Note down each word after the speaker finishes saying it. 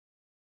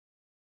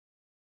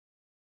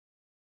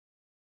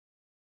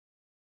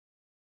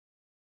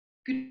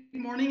Good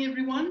morning,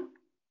 everyone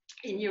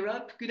in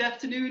Europe. Good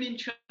afternoon in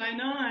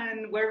China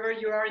and wherever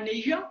you are in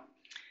Asia.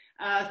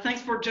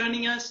 Thanks for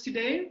joining us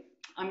today.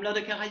 I'm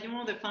Laura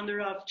Carayon, the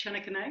founder of China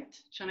Connect,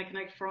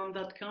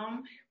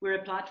 ChinaConnectForum.com. We're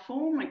a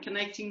platform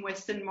connecting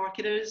Western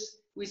marketers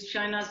with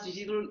China's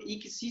digital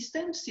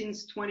ecosystem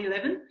since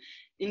 2011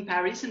 in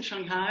Paris and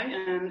Shanghai,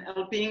 and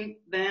helping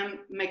them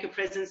make a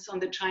presence on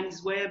the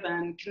Chinese web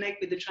and connect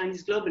with the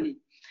Chinese globally.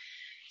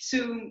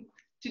 So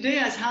today,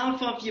 as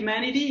half of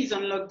humanity is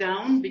on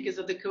lockdown because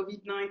of the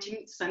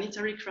COVID-19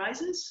 sanitary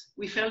crisis,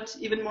 we felt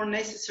even more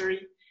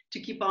necessary to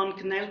keep on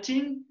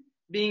connecting,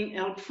 being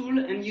helpful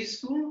and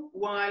useful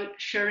while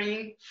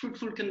sharing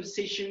fruitful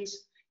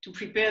conversations to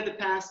prepare the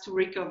path to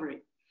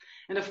recovery.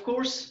 And of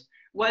course,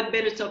 what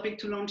better topic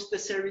to launch the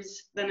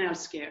series than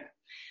healthcare?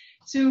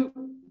 So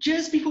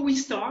just before we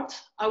start,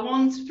 I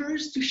want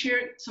first to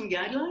share some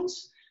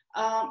guidelines.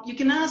 You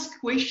can ask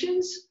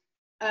questions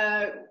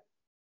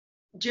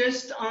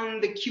just on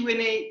the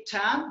Q&A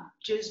tab,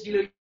 just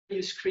below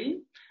your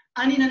screen.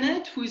 And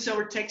Annette, who is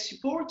our tech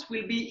support,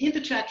 will be in the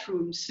chat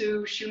room,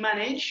 so she'll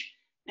manage,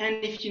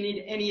 and if you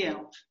need any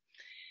help.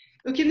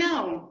 Okay,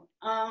 now,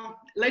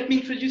 let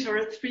me introduce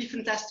our three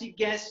fantastic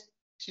guests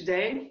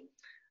today.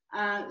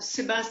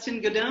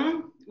 Sébastien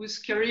GAUDIN, whose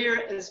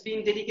career has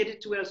been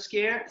dedicated to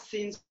healthcare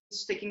since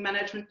taking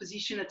management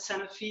position at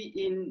Sanofi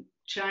in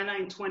China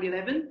in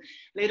 2011.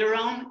 Later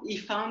on, he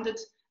founded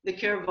The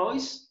Care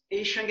Voice,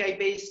 a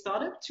Shanghai-based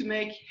startup to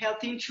make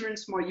health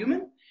insurance more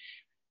human,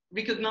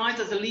 recognized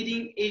as a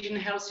leading Asian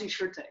health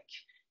insurtech.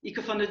 He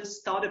co-founded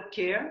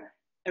StartupCare,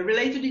 a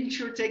related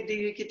insurtech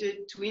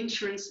dedicated to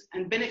insurance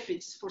and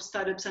benefits for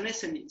startups and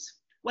SMEs.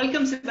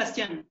 Welcome,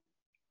 Sébastien.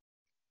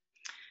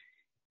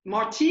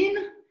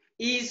 Martin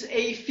is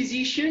a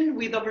physician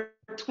with over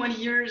 20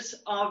 years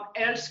of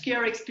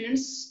healthcare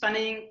experience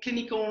spanning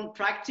clinical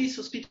practice,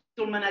 hospital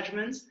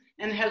management,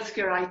 and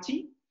healthcare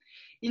IT.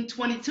 In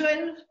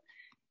 2012,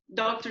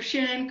 Dr.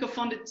 SHEN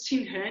co-founded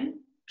SHEN,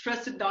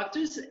 Trusted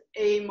Doctors,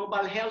 a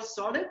mobile health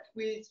startup,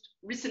 which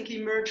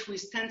recently merged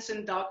with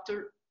Tencent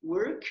Doctor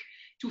Work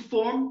to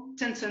form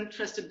Tencent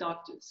Trusted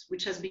Doctors,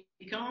 which has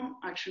become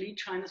actually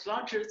China's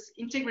largest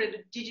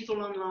integrated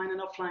digital online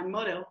and offline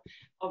model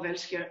of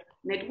healthcare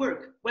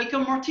network.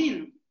 Welcome,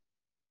 Martin.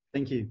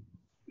 Thank you.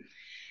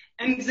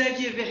 And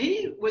Xavier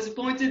VEYRY was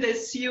appointed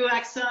as CEO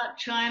AXA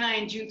China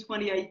in June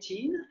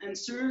 2018 and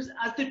serves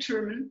as the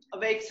chairman of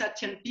AXA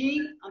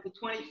Tianping on the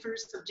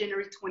 21st of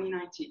January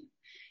 2019.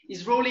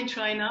 His role in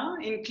China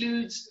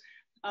includes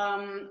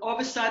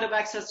oversight of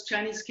AXA's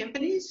Chinese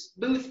companies,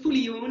 both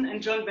fully owned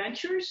and joint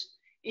ventures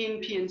in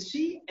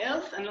P&C,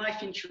 health and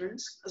life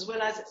insurance, as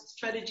well as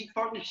strategic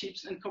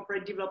partnerships and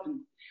corporate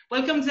development.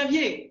 Welcome,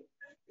 Xavier.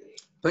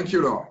 Thank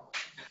you, Laura.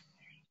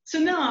 So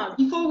now,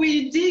 before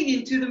we dig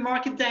into the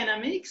market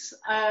dynamics,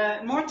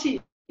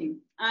 Martin,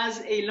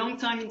 as a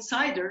longtime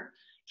insider,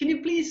 can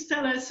you please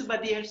tell us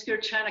about the healthcare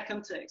China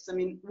context? I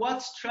mean,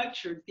 what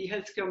structured the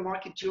healthcare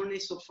market journey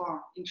so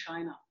far in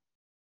China?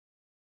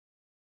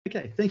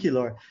 Okay, thank you,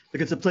 Laura.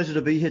 Look, it's a pleasure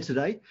to be here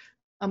today.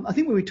 I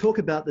think when we talk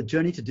about the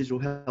journey to digital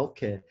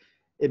healthcare,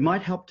 it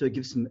might help to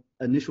give some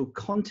initial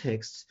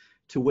context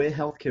to where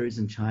healthcare is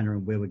in China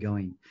and where we're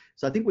going.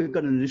 So I think we've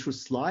got an initial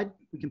slide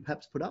we can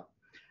perhaps put up.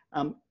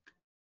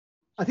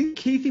 I think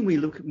the key thing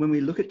when we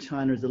look at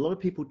China is a lot of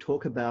people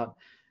talk about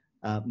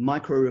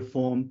micro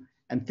reform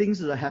and things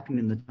that are happening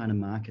in the China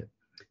market.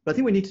 But I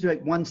think we need to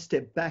take one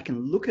step back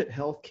and look at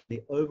healthcare,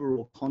 the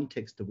overall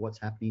context of what's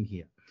happening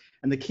here.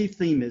 And the key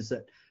theme is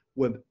that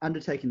we're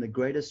undertaking the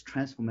greatest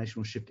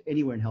transformational shift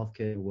anywhere in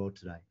healthcare in the world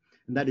today.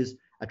 And that is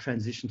a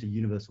transition to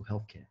universal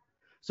healthcare.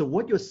 So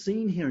what you're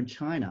seeing here in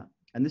China,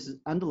 and this is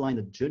underlying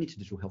the journey to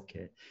digital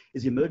healthcare,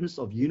 is the emergence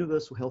of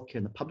universal healthcare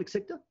in the public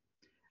sector,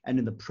 and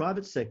in the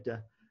private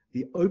sector,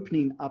 the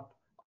opening up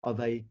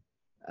of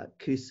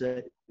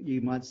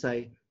you might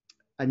say,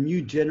 a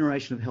new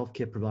generation of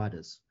healthcare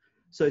providers.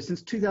 So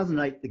since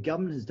 2008, the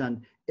government has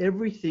done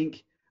everything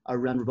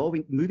around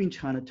moving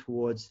China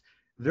towards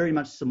very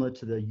much similar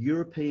to the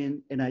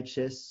European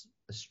NHS,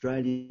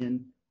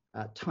 Australian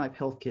type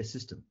healthcare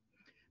system,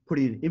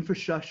 putting in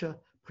infrastructure,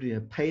 putting in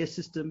a payer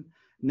system,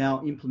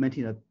 now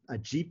implementing a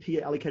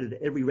GP allocated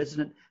to every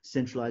resident,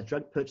 centralized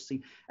drug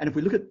purchasing. And if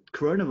we look at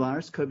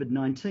coronavirus,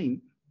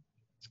 COVID-19,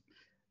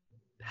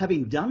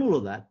 having done all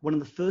of that, one of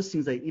the first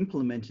things they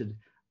implemented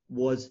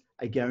was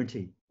a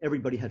guarantee.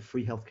 Everybody had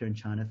free healthcare in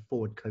China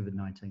for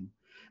COVID-19.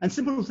 And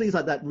simple things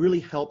like that really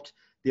helped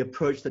the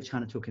approach that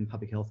China took in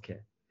public healthcare.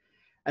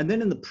 And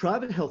then in the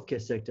private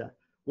healthcare sector,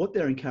 what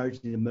they're encouraging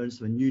is the emergence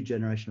of a new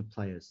generation of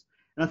players.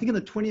 And I think in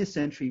the 20th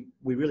century,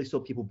 we really saw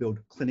people build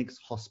clinics,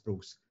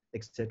 hospitals,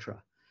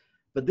 etc.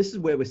 But this is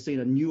where we're seeing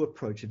a new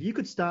approach. If you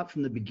could start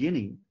from the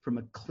beginning, from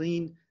a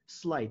clean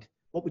slate,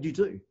 what would you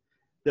do?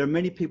 There are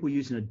many people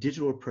using a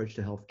digital approach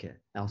to healthcare,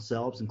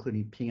 ourselves,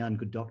 including Ping An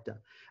Good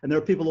Doctor. And there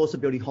are people also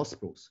building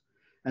hospitals.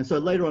 And so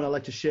later on, I'd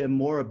like to share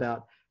more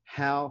about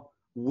how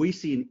we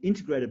see an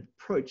integrated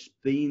approach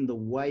being the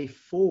way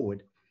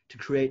forward to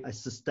create a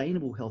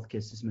sustainable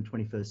healthcare system in the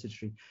 21st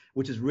century,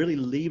 which is really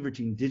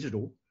leveraging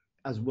digital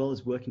as well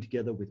as working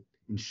together with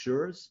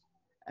insurers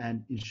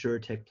and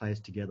insurtech players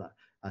together.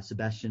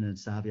 Sébastien and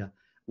Xavier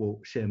will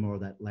share more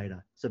of that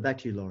later. So back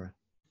to you, Laura.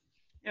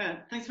 Yeah,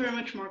 thanks very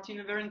much,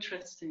 Martin. Very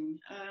interesting.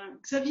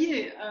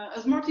 Xavier,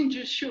 as Martin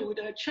just showed,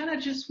 China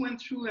just went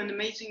through an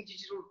amazing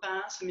digital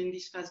path,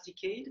 this past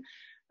decade.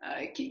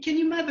 Can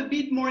you map a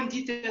bit more in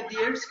detail the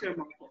healthcare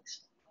market?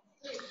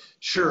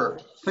 Sure.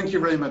 Thank you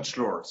very much,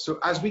 Laura. So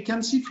as we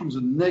can see from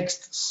the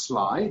next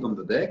slide on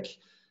the deck,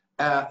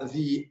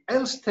 the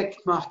health tech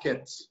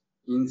market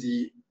in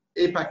the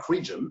APAC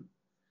region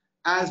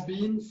has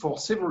been for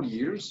several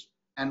years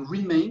and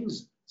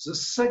remains the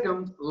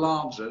second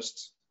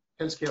largest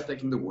healthcare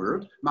tech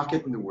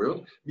market in the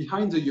world,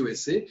 behind the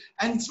USA,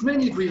 and it's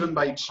mainly driven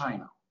by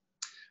China.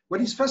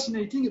 What is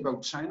fascinating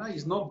about China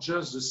is not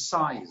just the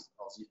size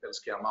of the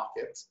healthcare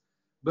market,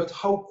 but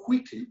how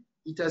quickly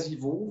it has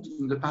evolved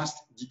in the past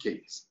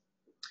decades.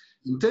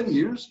 In 10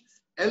 years,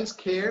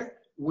 healthcare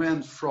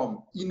went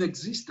from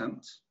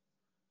inexistent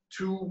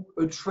to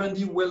a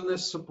trendy wellness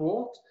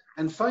support,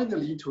 and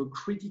finally to a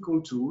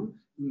critical tool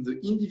in the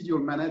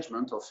individual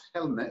management of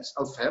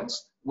health,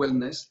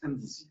 wellness, and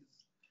disease.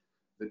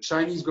 The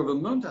Chinese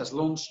government has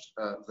launched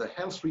the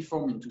health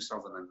reform in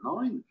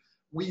 2009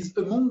 with,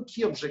 among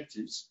key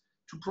objectives,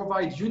 to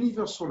provide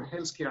universal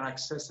healthcare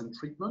access and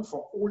treatment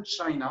for all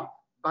China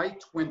by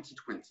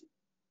 2020.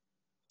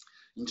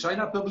 In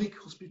China, public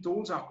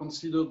hospitals are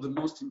considered the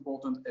most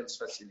important health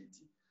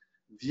facility.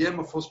 The aim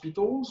of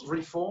hospitals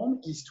reform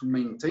is to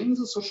maintain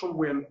the social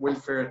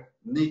welfare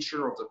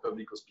nature of the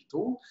public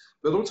hospital,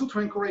 but also to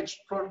encourage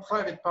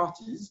private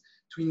parties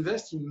to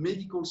invest in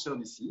medical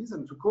services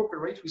and to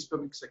cooperate with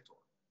public sector.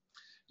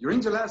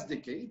 During the last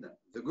decade,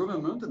 the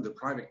government and the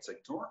private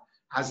sector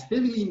has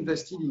heavily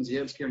invested in the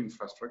healthcare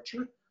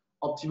infrastructure,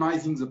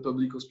 optimizing the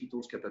public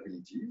hospitals'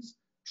 capabilities,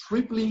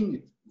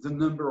 tripling the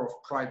number of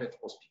private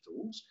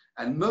hospitals,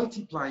 and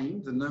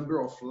multiplying the number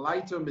of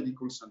lighter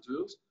medical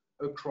centers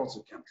across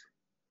the country.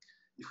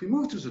 If we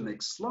move to the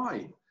next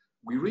slide,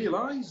 we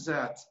realize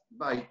that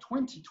by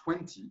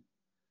 2020,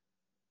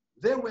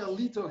 there were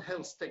little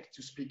health tech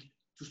to speak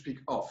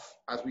of,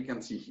 as we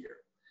can see here.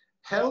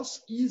 Health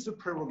is a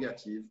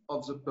prerogative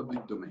of the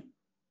public domain.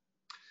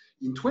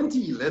 In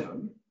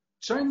 2011,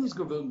 Chinese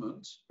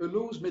government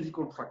allows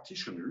medical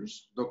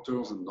practitioners,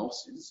 doctors and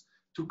nurses,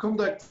 to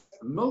conduct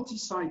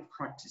multi-site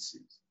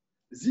practices.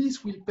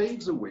 This will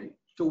pave the way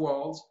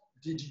towards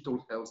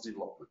digital health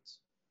development.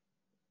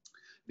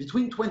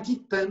 Between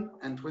 2010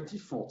 and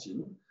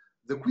 2014,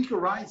 the quick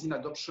rise in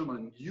adoption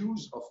and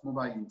use of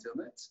mobile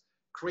internet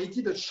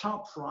created a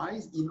sharp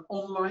rise in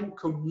online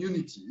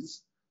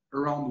communities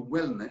around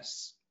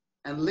wellness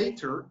and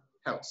later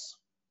health.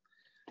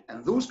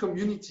 And those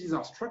communities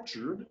are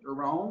structured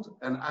around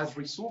and as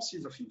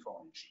resources of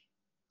information.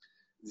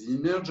 The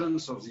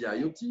emergence of the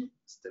IoT,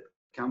 step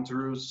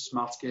counters,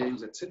 smart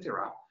scales,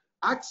 etc.,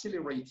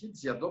 accelerated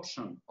the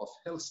adoption of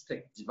health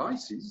tech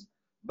devices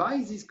by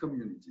these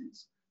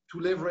communities to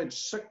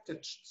leverage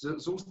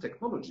those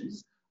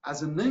technologies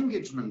as an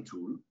engagement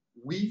tool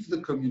with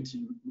the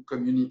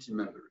community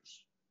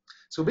members.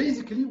 So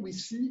basically, we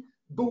see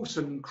both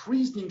an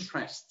increased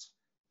interest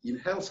in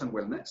health and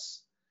wellness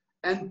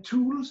and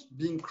tools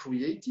being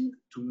created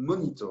to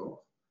monitor,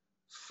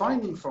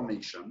 find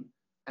information,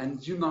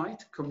 and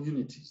unite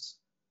communities.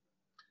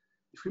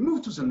 If we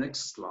move to the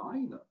next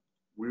slide,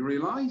 we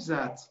realize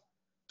that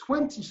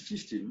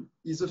 2015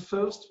 is the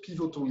first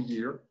pivotal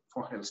year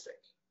for health tech.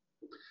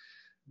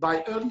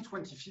 By early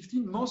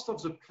 2015, most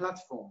of the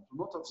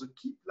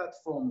key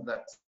platforms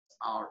that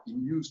are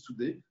in use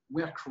today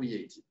were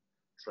created.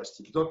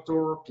 Trusted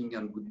Doctor, Ping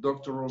and Good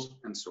Doctors,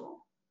 and so on.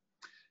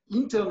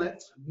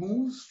 Internet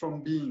moves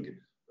from being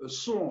a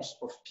source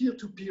of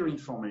peer-to-peer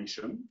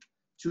information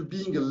to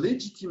being a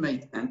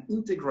legitimate and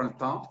integral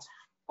part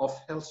of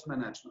health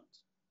management.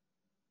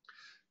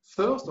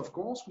 First, of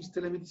course, with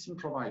telemedicine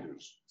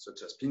providers,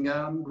 such as Ping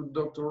and Good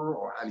Doctor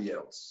or Ali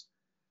Health.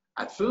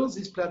 At first,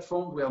 these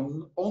platforms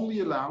were only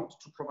allowed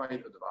to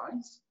provide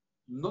advice,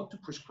 not to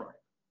prescribe.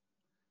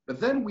 But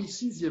then we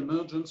see the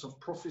emergence of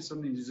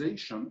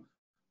professionalization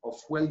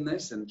of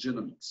wellness and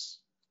genomics.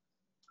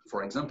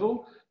 For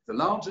example, the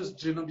largest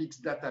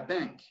genomics data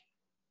bank,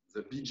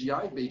 the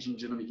BGI, Beijing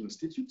Genomic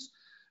Institute,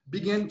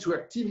 began to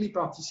actively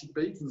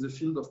participate in the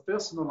field of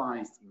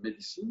personalized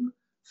medicine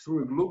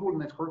through a global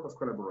network of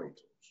collaborators.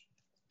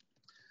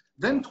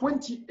 Then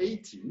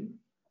 2018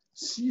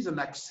 sees an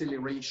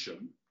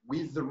acceleration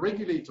with the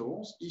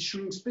regulators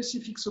issuing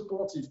specific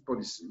supportive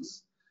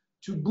policies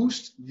to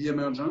boost the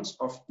emergence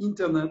of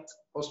internet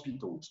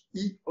hospitals,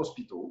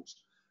 e-hospitals,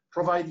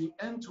 providing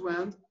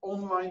end-to-end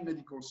online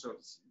medical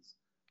services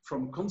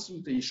from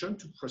consultation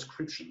to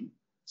prescription,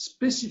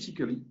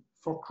 specifically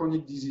for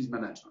chronic disease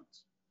management.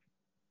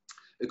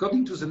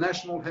 According to the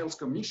National Health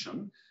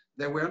Commission,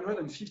 there were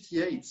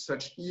 158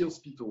 such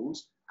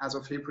e-hospitals as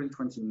of April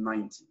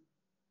 2019.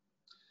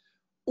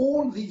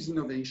 All these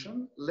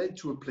innovations led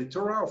to a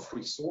plethora of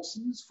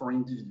resources for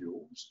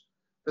individuals,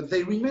 but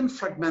they remain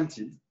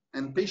fragmented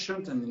and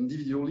patient and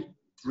individually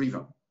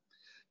driven.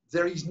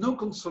 there is no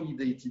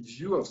consolidated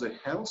view of the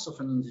health of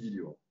an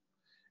individual.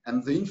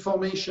 And the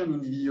information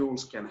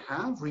individuals can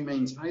have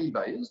remains highly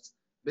biased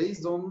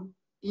based on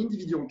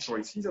individual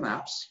choices and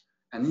apps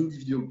and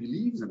individual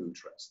beliefs and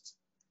interests.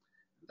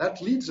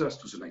 That leads us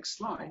to the next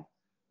slide,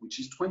 which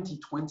is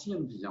 2020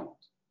 and beyond.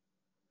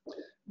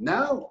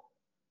 Now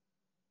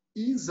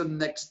is the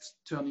next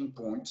turning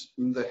point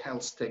in the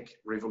health tech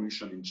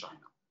revolution in China.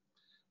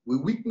 We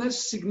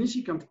witness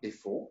significant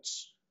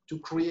efforts to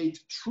create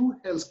true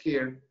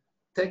healthcare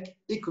tech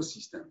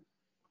ecosystem,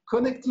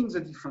 connecting the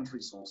different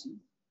resources,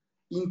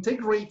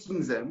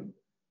 integrating them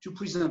to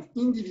present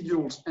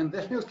individuals and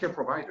their healthcare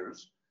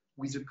providers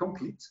with a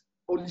complete,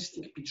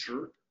 holistic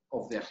picture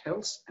of their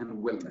health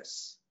and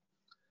wellness.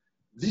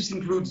 This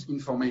includes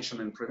information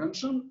and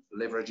prevention,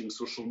 leveraging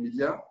social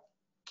media,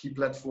 key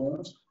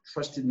platforms,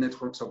 trusted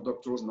networks of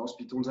doctors and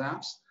hospitals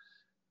apps.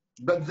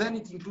 But then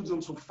it includes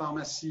also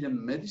pharmacy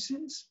and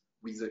medicines,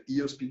 with the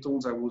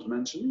e-hospitals I was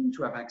mentioning,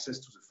 to have access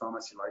to the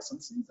pharmacy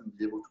licenses and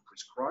be able to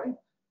prescribe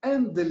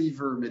and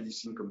deliver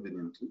medicine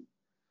conveniently.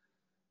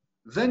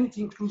 Then it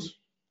includes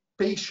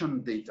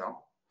patient data,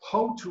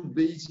 how to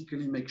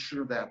basically make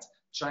sure that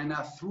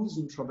China, through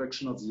the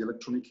introduction of the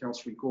electronic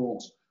health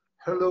records,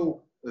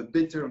 allow a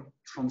better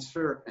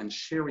transfer and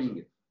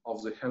sharing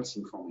of the health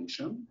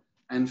information.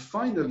 And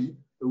finally,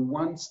 a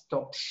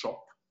one-stop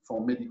shop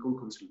for medical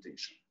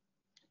consultation.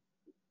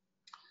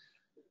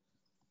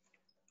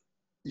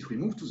 If we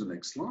move to the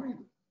next slide.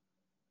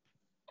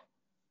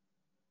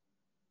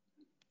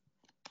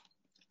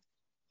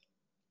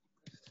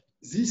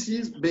 This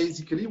is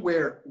basically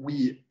where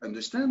we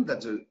understand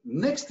that the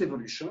next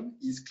evolution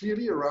is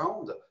clearly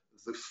around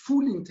the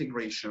full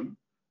integration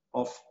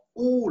of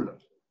all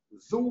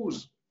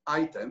those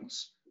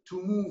items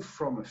to move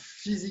from a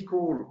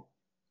physical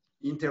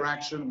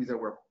interaction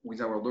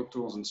with our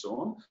doctors and so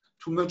on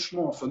to much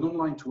more of an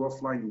online to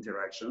offline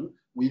interaction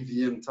with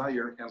the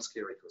entire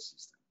healthcare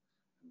ecosystem.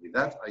 With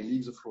that, I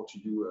leave the floor to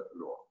you,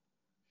 Laura.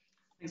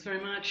 Thanks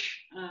very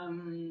much.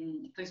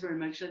 Thanks very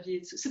much,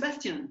 Xavier.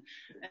 Sébastien,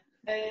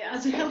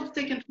 as a health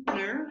tech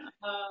entrepreneur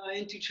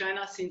into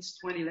China since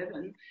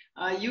 2011,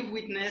 you've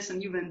witnessed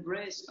and you've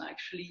embraced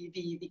actually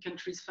the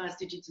country's fast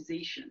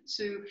digitization.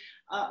 So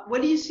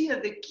what do you see are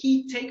the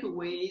key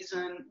takeaways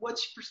and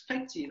what's your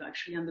perspective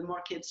actually on the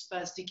market's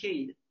past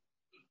decade?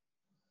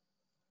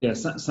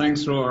 Yes,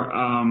 thanks, Laura.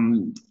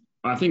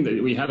 I think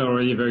that we had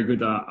already a very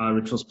good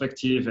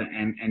retrospective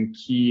and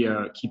key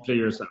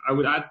players. I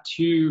would add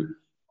two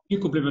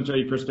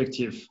complementary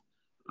perspectives.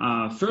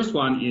 First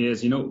one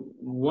is,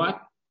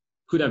 what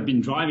could have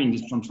been driving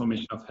this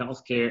transformation of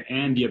healthcare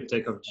and the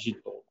uptake of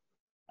digital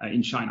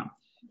in China.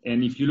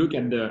 And if you look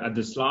at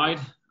the slide,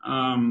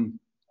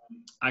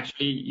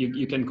 actually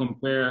you can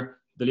compare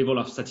the level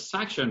of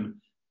satisfaction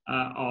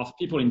of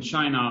people in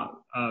China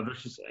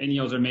versus any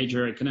other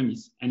major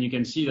economies. And you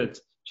can see that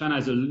China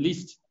has the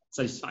least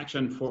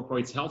satisfaction for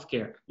its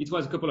healthcare. It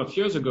was a couple of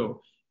years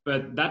ago,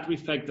 but that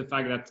reflects the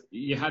fact that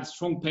you had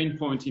strong pain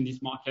points in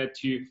this market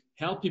to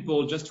help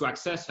people just to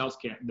access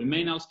healthcare. The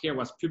main healthcare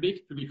was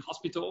public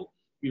hospital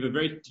with a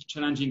very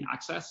challenging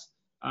access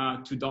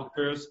to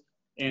doctors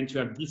and to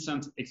have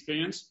decent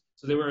experience.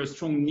 So there were a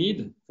strong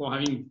need for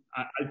having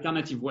an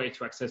alternative way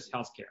to access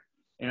healthcare.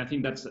 And I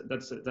think that's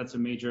a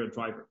major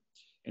driver.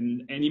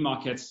 And any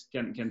markets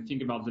can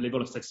think about the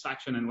level of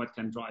satisfaction and what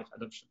can drive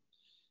adoption.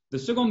 The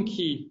second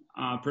key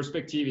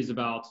perspective is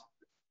about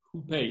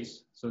who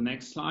pays. So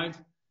next slide.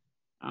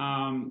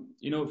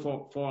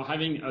 For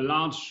having a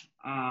large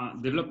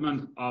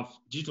development of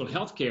digital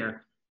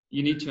healthcare,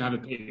 you need to have a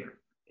payer.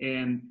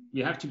 And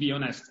you have to be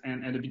honest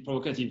and a bit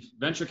provocative.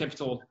 Venture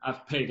capital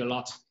have paid a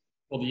lot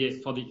for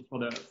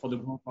the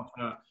growth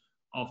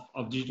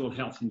of digital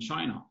health in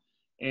China.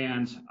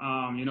 And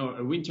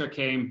a winter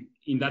came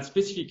in that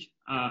specific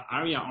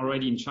area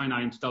already in China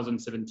in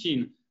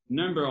 2017.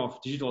 Number of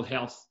digital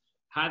health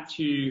had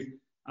to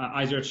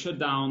either shut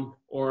down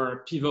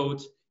or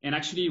pivot, and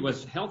actually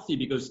was healthy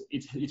because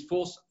it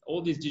forced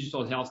all these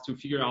digital health to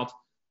figure out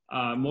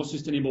a more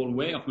sustainable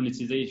way of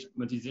monetization.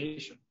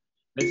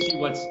 Let's see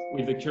what's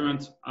with the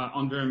current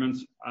environment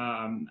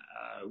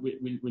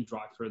will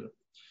drive further.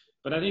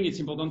 But I think it's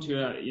important to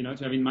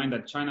have in mind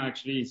that China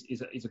actually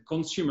is a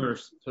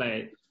consumer's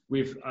play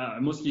with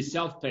mostly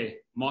self-pay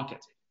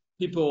market.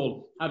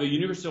 People have a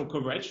universal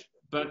coverage,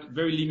 but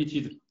very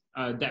limited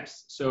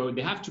depth, so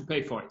they have to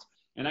pay for it.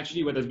 And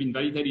actually what has been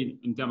validated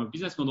in terms of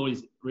business model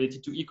is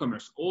related to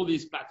e-commerce. All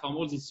these platforms,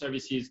 all these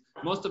services,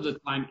 most of the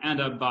time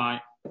end up by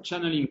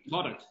channeling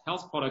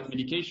health product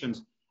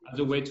medications as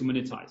a way to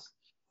monetize.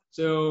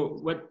 So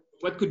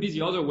what could be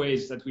the other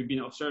ways that we've been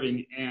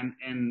observing,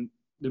 and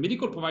the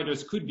medical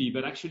providers could be,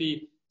 but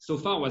actually so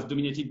far was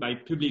dominated by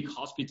public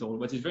hospital.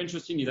 What is very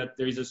interesting is that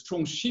there is a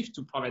strong shift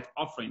to private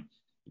offering.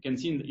 You can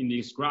see in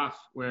this graph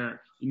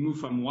where it moved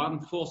from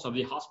 1/4 of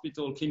the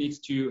hospital clinics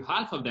to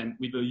half of them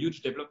with a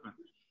huge development.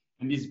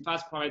 And these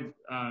fast private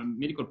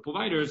medical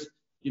providers,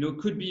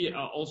 could be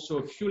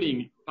also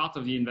fueling part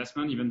of the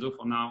investment, even though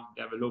for now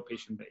they have a low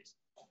patient base.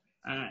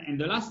 And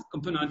the last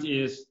component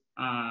is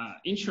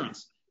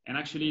insurance. And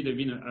actually, there's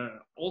been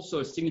also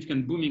a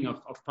significant booming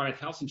of private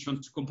health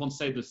insurance to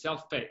compensate the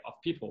self-pay of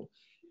people.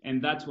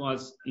 And that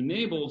was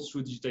enabled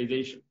through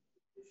digitization.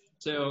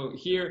 So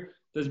here,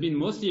 there's been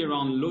mostly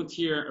around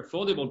low-tier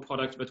affordable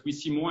products, but we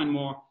see more and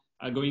more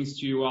going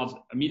towards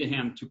a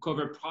mid-hand to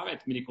cover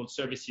private medical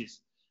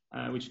services,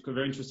 which is a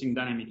very interesting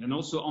dynamic. And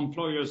also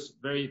employers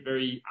very,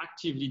 very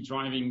actively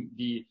driving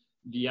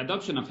the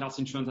adoption of health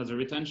insurance as a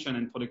retention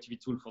and productivity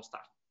tool for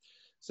staff.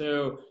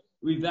 So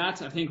with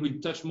that, I think we'll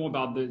touch more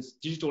about this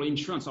digital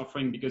insurance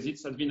offering because it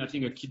has been, I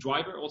think, a key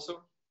driver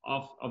also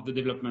of the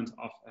development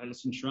of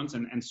health insurance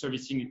and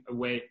servicing a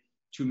way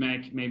to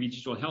make maybe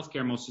digital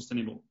healthcare more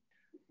sustainable.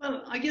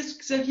 Well, I guess,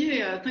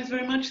 Xavier, thanks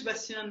very much,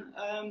 Sébastien.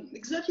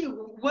 Xavier,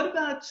 what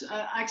about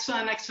AXA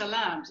and AXA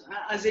Labs?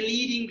 As a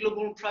leading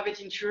global private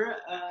insurer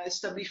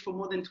established for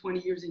more than 20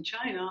 years in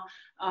China,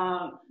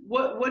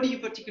 what do you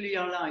particularly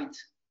highlight?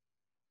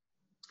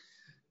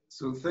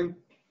 So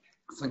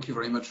thank you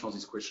very much for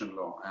this question,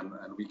 Laure. And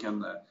we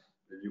can,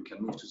 you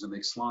can move to the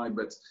next slide.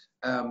 But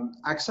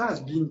AXA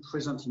has been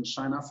present in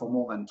China for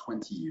more than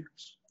 20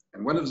 years.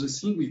 And one of the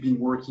things we've been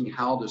working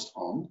hardest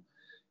on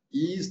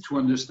is to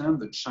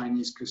understand the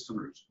Chinese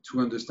customers,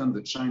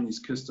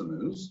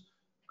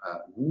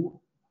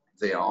 who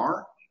they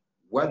are,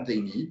 what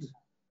they need,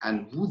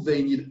 and who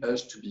they need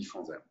us to be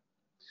for them.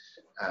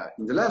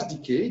 In the last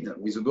decade,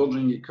 with the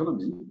burgeoning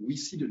economy, we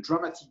see the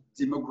dramatic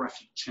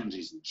demographic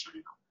changes in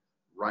China.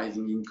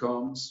 Rising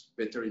incomes,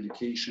 better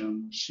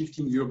education,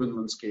 shifting urban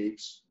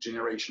landscapes,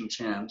 generation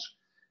change,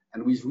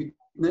 and we've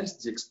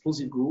witnessed the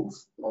explosive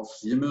growth of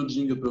the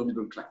emerging upper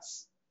middle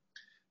class.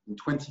 In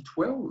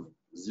 2012,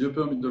 the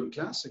upper middle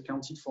class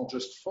accounted for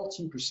just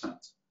 14%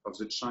 of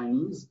the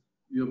Chinese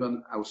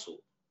urban household.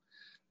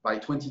 By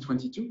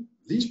 2022,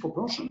 this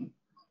proportion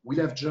will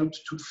have jumped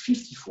to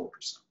 54%,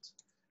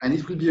 and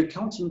it will be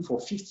accounting for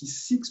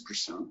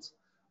 56%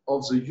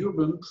 of the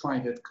urban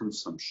private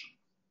consumption.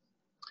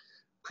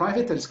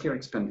 Private healthcare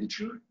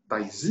expenditure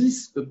by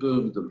this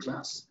upper middle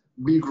class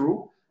will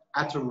grow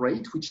at a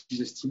rate which is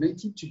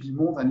estimated to be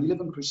more than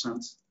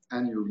 11%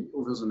 annually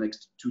over the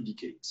next 2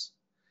 decades.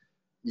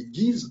 It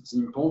gives the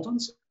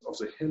importance of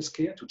the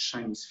healthcare to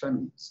Chinese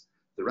families,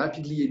 the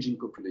rapidly aging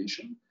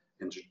population,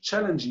 and the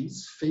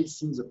challenges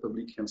facing the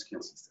public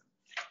healthcare system.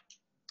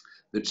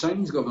 The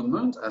Chinese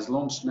government has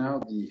launched now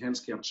the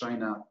Healthcare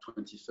China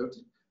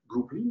 2030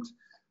 group linked,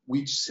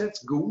 which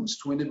sets goals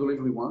to enable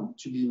everyone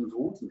to be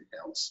involved in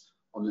health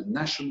on a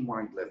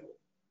nationwide level.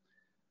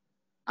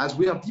 As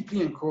we are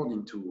deeply anchored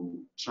into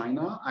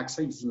China,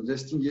 AXA is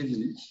investing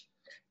heavily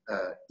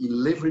in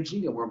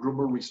leveraging our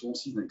global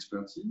resources and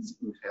expertise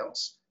in health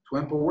to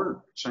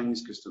empower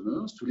Chinese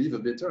customers to live a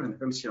better and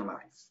healthier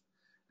life.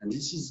 And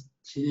this is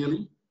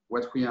clearly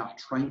what we are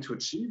trying to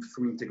achieve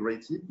through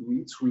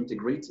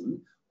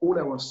integrating all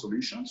our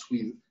solutions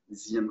with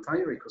the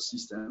entire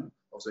ecosystem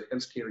of the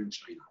healthcare in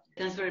China.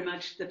 Thanks very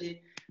much, Xavier.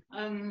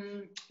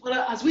 Well,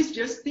 as we've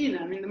just seen,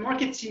 I mean, the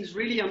market seems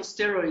really on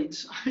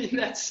steroids. I mean,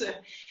 that's,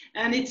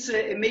 and it's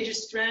a major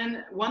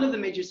trend. One of the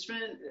major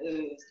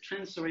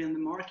trends on the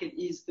market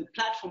is the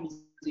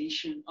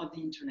platformization of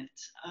the internet.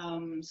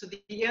 So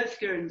the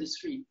healthcare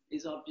industry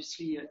is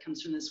obviously a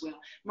concern as well.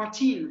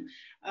 Martin,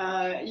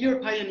 you're a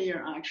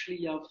pioneer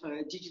actually of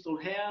digital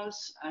health.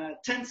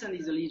 Tencent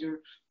is a leader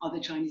of the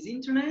Chinese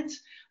internet.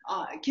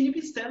 Can you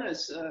please tell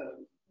us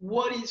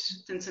what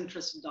is Tencent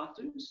Trusted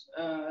Doctors,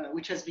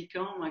 which has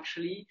become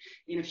actually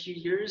in a few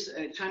years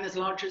China's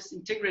largest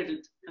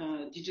integrated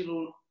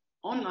digital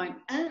online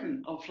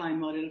and offline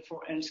model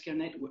for healthcare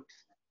networks?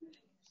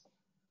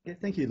 Yeah,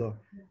 thank you,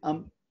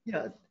 Laure.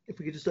 Yeah, if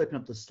we could just open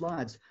up the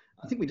slides.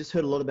 I think we just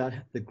heard a lot about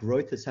the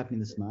growth that's happening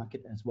in this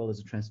market, as well as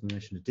the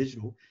transformation to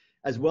digital,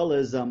 as well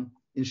as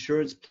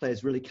insurance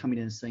players really coming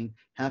in and saying,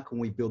 how can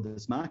we build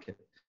this market?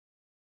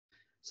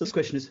 So this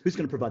question is, who's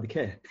going to provide the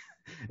care?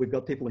 We've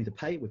got people who need to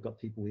pay, we've got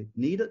people who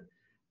need it,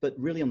 but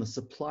really on the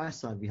supply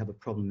side, we have a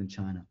problem in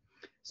China.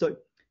 So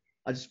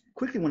I just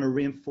quickly want to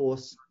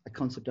reinforce a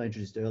concept I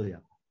introduced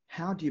earlier.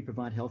 How do you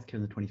provide healthcare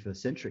in the 21st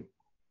century?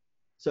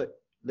 So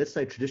let's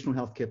say traditional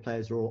healthcare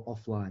players are all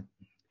offline.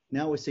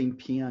 Now we're seeing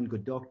Ping An,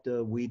 Good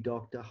Doctor, We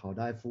Doctor,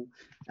 Haodaifu,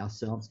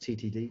 ourselves,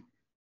 TTD,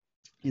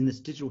 in this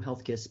digital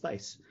healthcare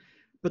space.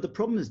 But the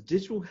problem is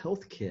digital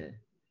healthcare,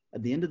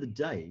 at the end of the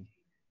day,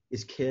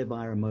 is care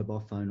via a mobile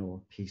phone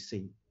or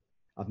PC.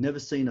 I've never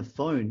seen a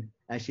phone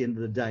actually, at the end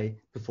of the day,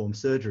 perform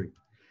surgery.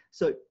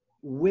 So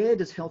where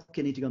does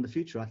healthcare need to go in the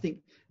future? I think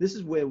this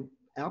is where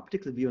our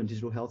particular view on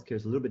digital healthcare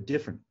is a little bit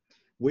different.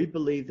 We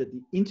believe that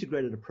the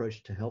integrated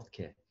approach to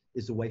healthcare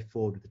is the way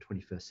forward with the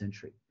 21st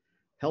century.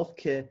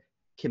 Healthcare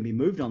can be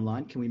moved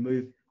online. Can we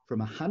move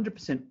from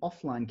 100%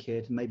 offline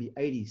care to maybe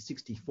 80,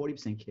 60,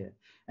 40% care,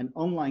 and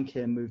online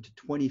care move to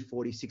 20,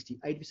 40, 60,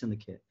 80% of the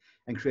care,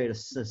 and create a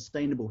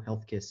sustainable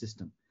healthcare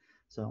system?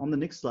 So on the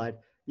next slide,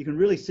 you can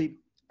really see,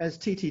 as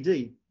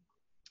TTD,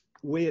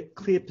 we're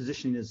clear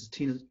positioning as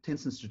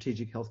Tencent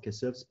Strategic Healthcare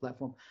Service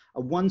Platform,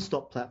 a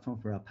one-stop platform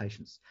for our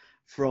patients,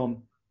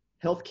 from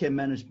healthcare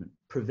management,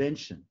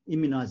 prevention,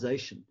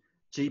 immunization,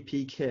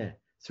 GP care,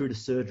 through to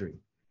surgery.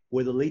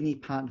 We're the leading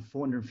partner for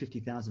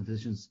 450,000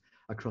 physicians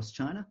across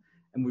China,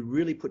 and we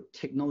really put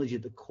technology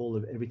at the core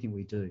of everything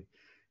we do.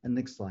 And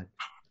next slide.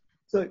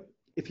 So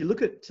if you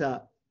look at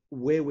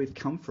where we've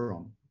come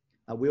from,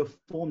 we were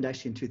formed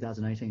actually in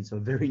 2018, so a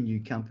very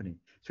new company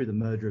through the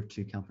merger of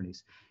two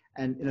companies.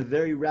 And in a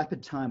very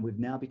rapid time, we've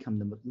now become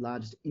the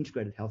largest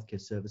integrated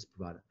healthcare service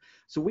provider.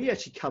 So we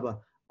actually cover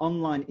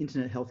online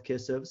internet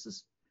healthcare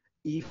services,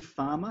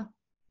 e-pharma,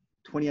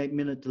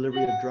 28-minute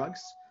delivery of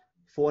drugs,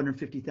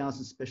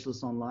 450,000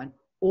 specialists online,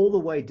 all the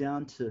way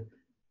down to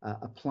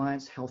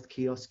appliance, health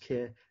kiosk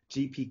care,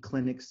 GP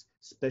clinics,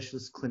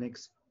 specialist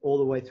clinics, all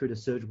the way through to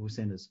surgical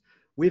centers.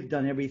 We've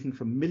done everything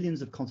from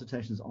millions of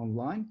consultations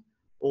online,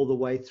 all the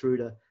way through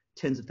to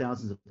tens of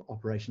thousands of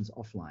operations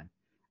offline.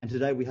 And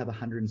today we have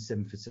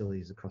 107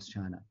 facilities across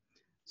China.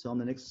 So on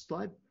the next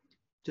slide,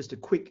 just a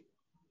quick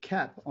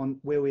cap on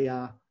where we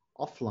are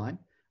offline.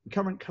 We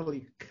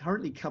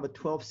currently cover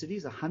 12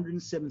 cities,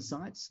 107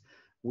 sites.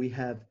 We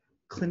have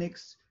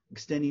clinics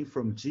extending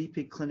from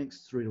GP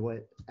clinics through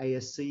to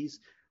ASCs.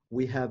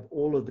 We have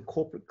all of the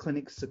corporate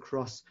clinics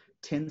across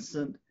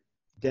Tencent,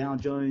 Dow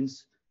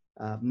Jones,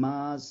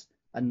 Mars,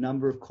 a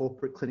number of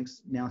corporate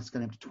clinics, now it's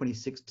going up to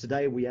 26.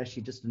 Today, we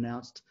actually just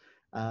announced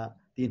the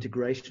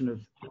integration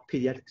of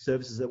pediatric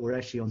services that were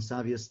actually on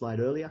Xavier's slide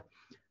earlier.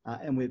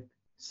 And we've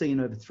seen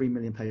over 3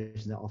 million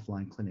patients in our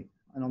offline clinic.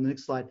 And on the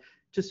next slide,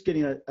 just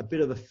getting a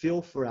bit of a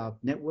feel for our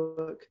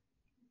network.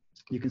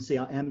 You can see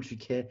our ambulatory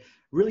care,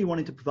 really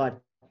wanting to provide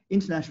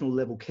international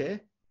level care,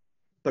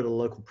 but at a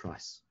local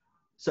price.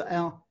 So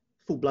our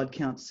full blood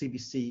count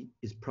CBC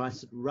is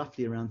priced at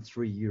roughly around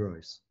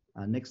 €3.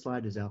 Next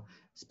slide is our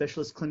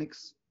specialist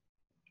clinics.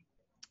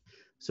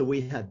 So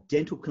we have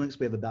dental clinics.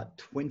 We have about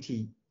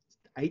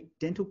 28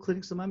 dental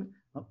clinics at the moment.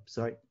 Oh,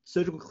 sorry,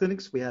 surgical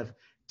clinics. We have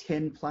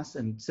 10 plus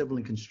and several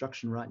in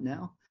construction right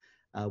now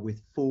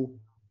with full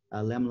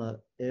laminar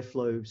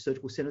airflow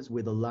surgical centers.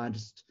 We're the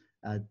largest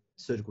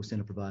surgical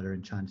center provider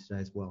in China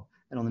today as well.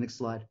 And on the next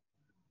slide,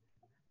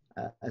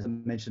 as I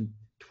mentioned,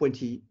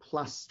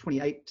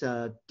 28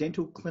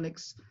 dental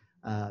clinics.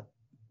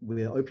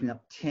 We're opening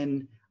up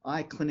 10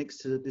 eye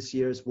clinics this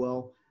year as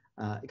well,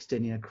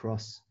 extending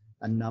across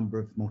a number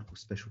of multiple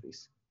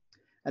specialties.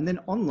 And then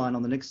online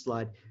on the next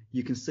slide,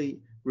 you can see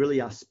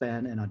really our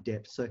span and our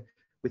depth. So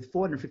with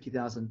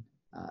 450,000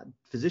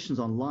 physicians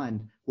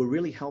online, we're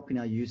really helping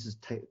our users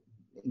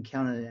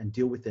encounter and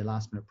deal with their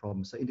last minute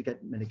problems. So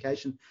indicate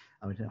medication,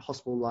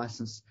 hospital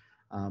license,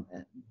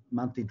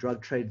 monthly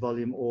drug trade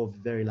volume, or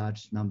very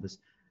large numbers.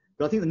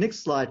 But I think the next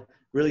slide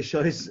really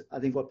shows, I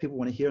think, what people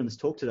want to hear in this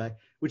talk today,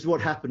 which is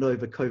what happened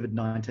over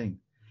COVID-19.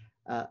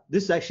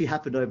 This actually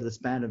happened over the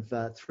span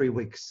of 3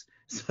 weeks.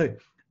 So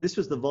this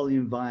was the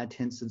volume via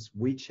Tencent's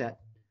WeChat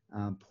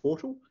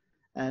portal.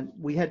 And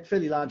we had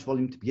fairly large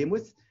volume to begin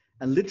with.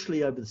 And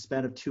literally over the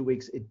span of 2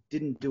 weeks, it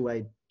didn't do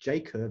a J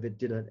curve, it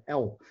did an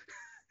L.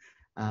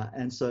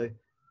 And so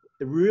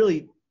it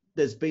really,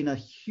 there's been a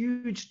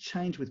huge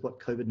change with what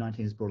COVID-19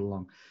 has brought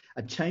along.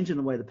 A change in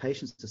the way the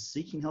patients are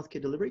seeking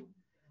healthcare delivery,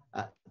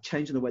 a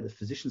change in the way the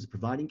physicians are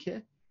providing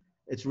care.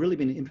 It's really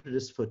been an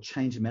impetus for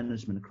change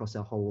management across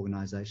our whole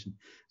organization.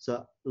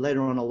 So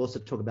later on, I'll also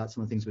talk about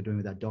some of the things we're doing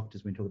with our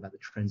doctors when we talk about the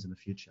trends in the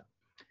future.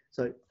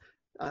 So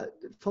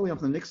following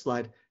up on the next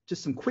slide,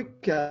 just some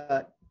quick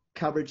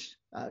coverage,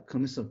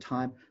 cognizant of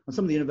time, on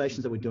some of the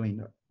innovations that we're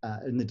doing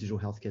in the digital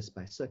healthcare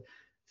space. So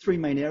 3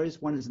 main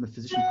areas. One is in the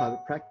physician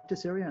private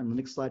practice area. And on the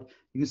next slide,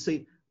 you can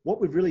see what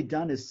we've really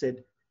done is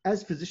said,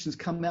 as physicians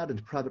come out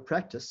into private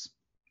practice,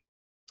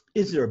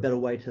 is there a better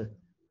way to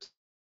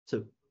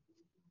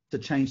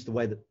change the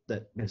way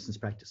that medicine is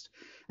practiced?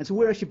 And so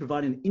we're actually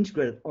providing an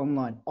integrated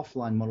online,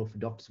 offline model for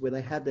doctors where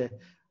they have their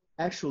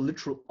actual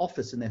literal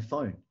office in their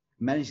phone,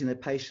 managing their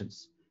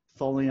patients,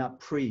 following up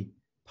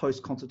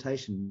post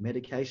consultation,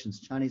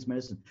 medications, Chinese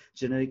medicine,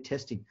 genetic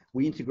testing.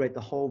 We integrate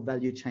the whole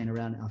value chain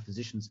around our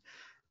physicians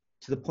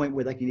to the point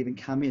where they can even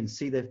come in,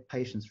 see their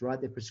patients, write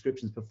their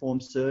prescriptions,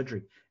 perform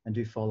surgery, and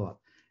do follow-up.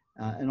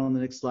 And on the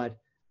next slide,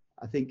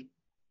 I think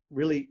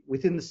really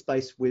within the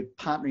space, we're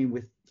partnering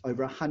with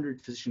over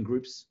 100 physician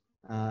groups,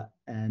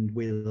 and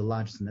we're the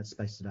largest in that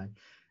space today.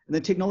 And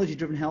then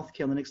technology-driven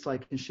healthcare, on the next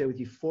slide, I can share with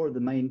you 4 of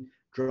the main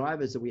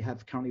drivers that we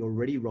have currently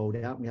already rolled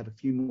out. We have a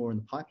few more in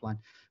the pipeline,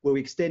 where we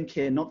extend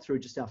care not through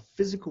just our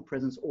physical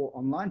presence or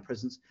online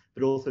presence,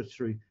 but also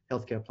through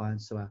healthcare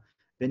appliances. So our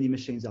vending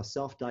machines, our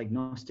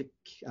self-diagnostic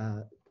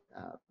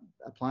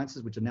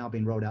appliances, which are now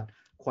being rolled out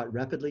quite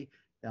rapidly,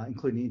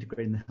 including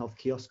integrating the health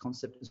kiosk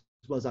concept, as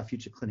well as our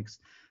future clinics.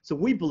 So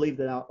we believe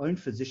that our own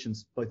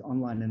physicians, both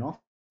online and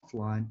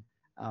offline,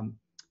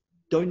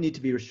 don't need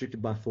to be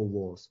restricted by 4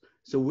 walls.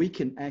 So we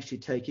can actually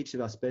take each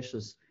of our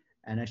specialists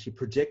and actually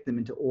project them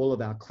into all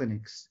of our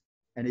clinics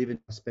and even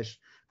special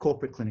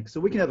corporate clinics. So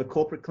we can have a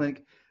corporate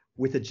clinic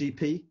with a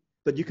GP,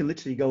 but you can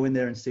literally go in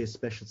there and see a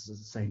specialist at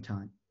the same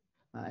time.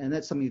 And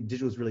that's something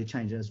digital's really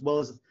changed, as well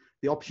as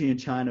the opportunity in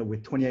China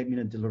with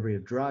 28-minute delivery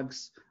of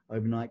drugs,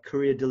 overnight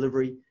courier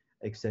delivery,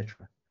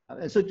 etc.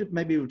 And so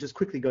maybe we'll just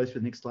quickly go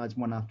through the next slides,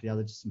 one after the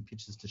other, just some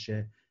pictures to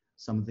share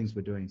some of the things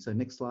we're doing. So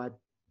next slide.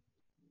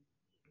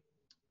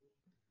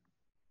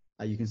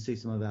 You can see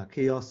some of our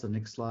kiosks on the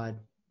next slide.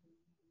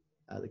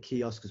 The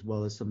kiosk, as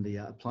well as some of the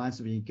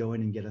appliances when you go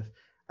in and get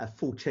a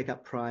full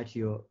checkup prior to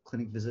your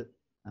clinic visit.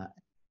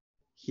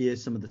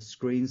 Here's some of the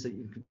screens that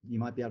you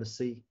might be able to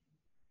see.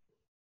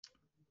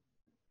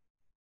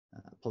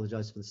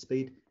 Apologize for the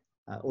speed.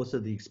 Also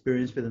the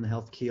experience within the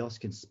health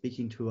kiosk and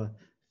speaking to a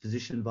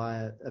physician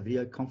via a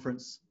video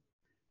conference.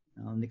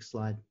 Next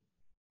slide.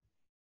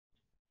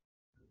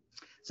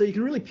 So you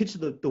can really picture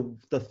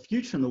the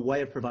future and the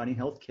way of providing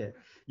healthcare.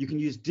 You can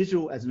use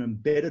digital as an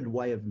embedded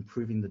way of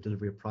improving the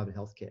delivery of private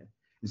healthcare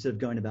instead of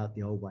going about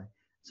the old way.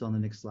 So on the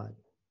next slide.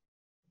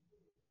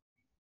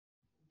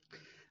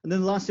 And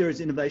then the last area is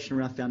innovation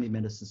around family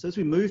medicine. So as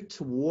we move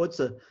towards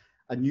a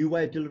new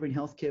way of delivering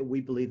healthcare,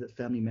 we believe that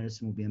family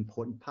medicine will be an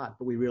important part,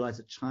 but we realize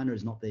that China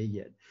is not there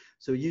yet.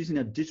 So using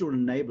a digital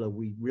enabler,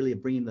 we really are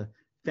bringing the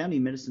family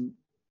medicine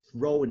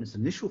role in its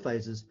initial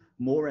phases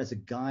more as a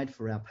guide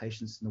for our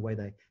patients in the way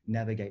they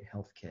navigate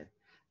healthcare.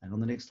 And on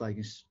the next slide,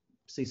 you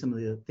see some of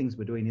the things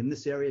we're doing in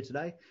this area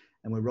today,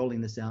 and we're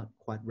rolling this out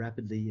quite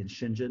rapidly in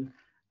Shenzhen,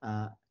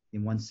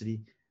 in one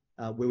city,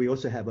 where we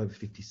also have over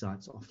 50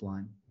 sites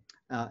offline.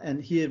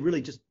 And here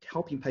really just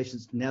helping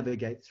patients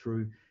navigate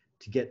through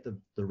to get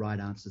the right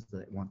answers that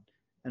they want.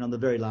 And on the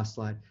very last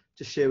slide,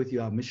 to share with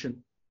you our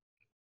mission.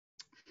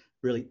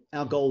 Really,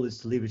 our goal is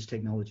to leverage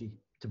technology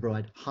to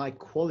provide high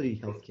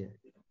quality healthcare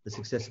that's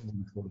accessible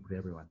and affordable to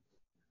everyone.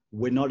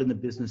 We're not in the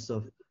business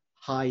of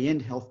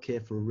high-end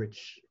healthcare for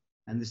rich.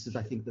 And this is,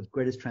 I think, the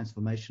greatest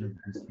transformation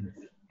of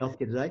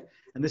healthcare today.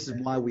 And this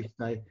is why we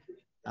say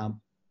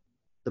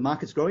the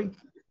market's growing.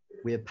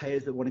 We have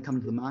payers that want to come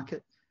into the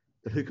market,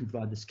 but who can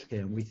provide this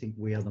care? And we think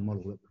we are the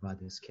model that provide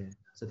this care.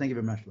 So thank you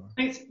very much, Laura.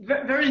 It's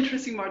very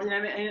interesting, Martin.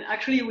 I mean, and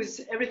actually, with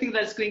everything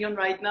that's going on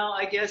right now,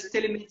 I guess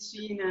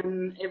telemedicine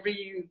and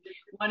every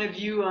one of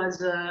you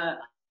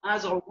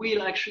has or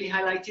will actually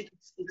highlight it.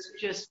 It's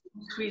just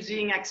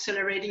increasing,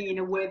 accelerating in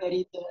a way that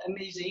is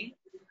amazing.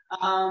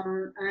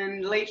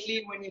 And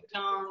lately, when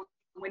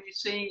you're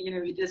saying,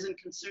 it doesn't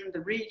concern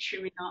the rich,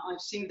 I mean, I've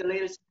seen the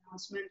latest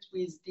announcement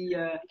with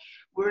the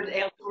World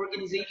Health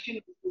Organization,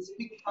 this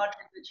big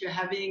project that you're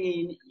having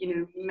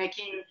in,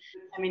 making,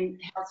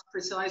 health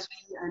precisely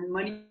and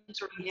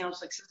monitoring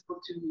health accessible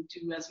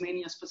to as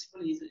many as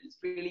possible is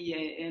really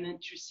an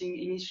interesting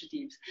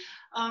initiative.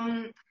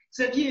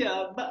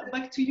 Xavier,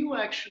 back to you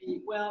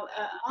actually. Well,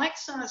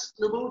 Alexa's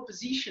global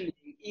positioning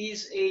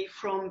is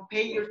from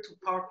payer to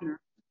partner.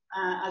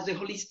 As a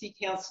holistic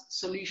health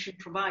solution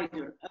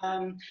provider.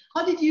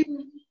 How did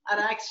you at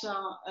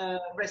AXA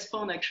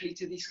respond actually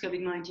to this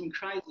COVID-19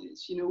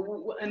 crisis,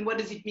 and what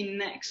does it mean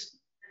next?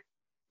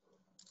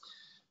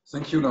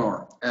 Thank you,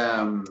 Laura.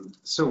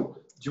 So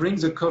during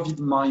the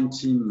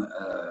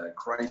COVID-19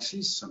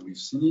 crisis, and we've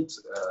seen it,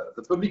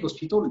 the public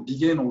hospital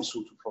began also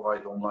to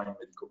provide online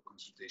medical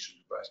consultation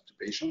to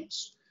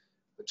patients.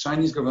 The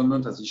Chinese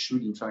government has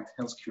issued, in fact,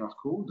 health QR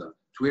code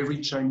to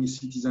every Chinese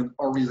citizen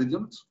or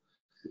resident,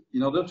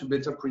 in order to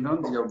better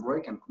prevent the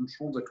outbreak and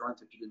control the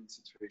current epidemic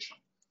situation.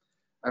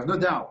 I have no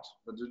doubt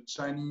that the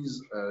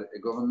Chinese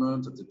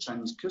government and the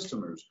Chinese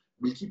customers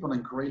will keep on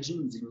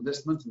encouraging the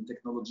investment in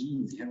technology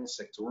in the health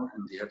sector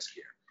and the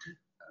healthcare.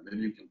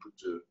 Maybe you can put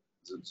the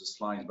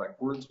slide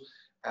backwards.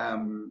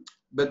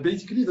 But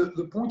basically,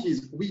 the point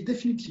is, we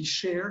definitely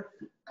share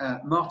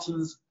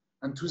Martin's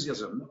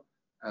enthusiasm.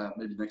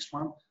 Maybe next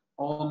one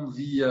on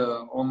the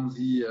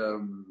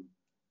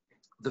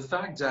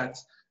fact that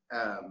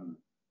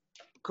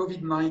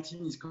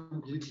COVID-19 is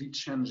completely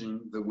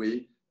changing the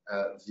way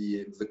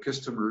the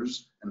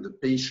customers and the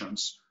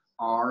patients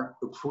are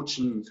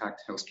approaching, in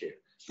fact, healthcare.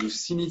 We've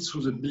seen it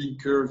through the big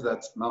curve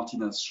that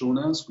Martin has shown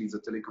us with the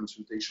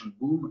teleconsultation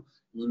boom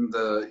during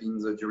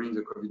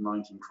the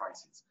COVID-19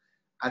 crisis.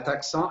 At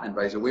AXA, and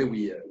by the way,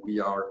 we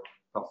are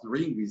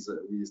partnering with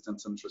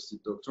Tencent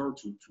Trusted Doctor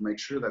to make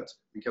sure that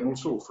we can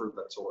also offer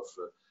that sort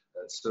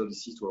of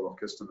services to our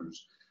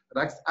customers.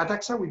 But at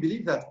AXA, we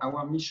believe that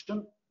our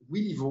mission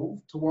will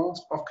evolve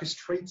towards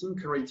orchestrating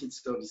curated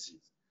services,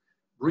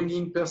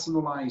 bringing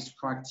personalized,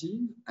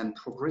 proactive, and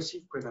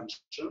progressive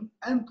prevention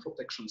and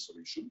protection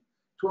solutions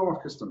to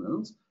our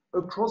customers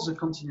across the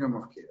continuum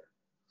of care.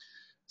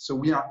 So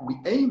we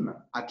aim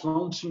at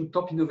launching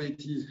top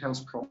innovative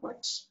health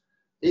products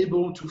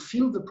able to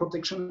fill the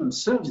protection and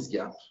service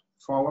gap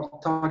for our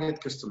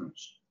target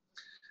customers.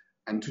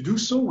 And to do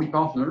so, we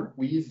partner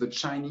with the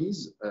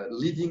Chinese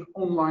leading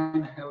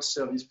online health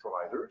service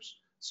providers,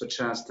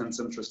 such as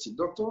Tencent Trusted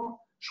Doctor,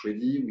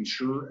 Shuidi,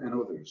 Wisher, and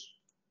others.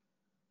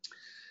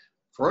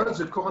 For us,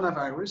 the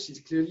coronavirus is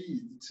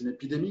clearly, it's an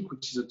epidemic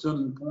which is a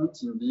turning point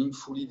in being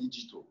fully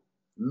digital,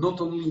 not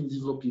only in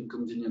developing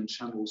convenient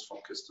channels for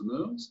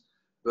customers,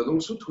 but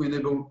also to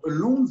enable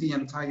along the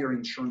entire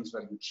insurance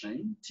value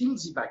chain till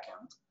the back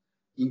end,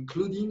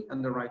 including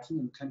underwriting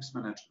and claims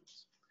management.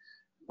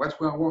 What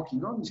we are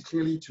working on is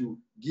clearly to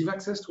give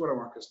access to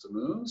our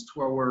customers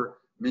to our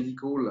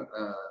medical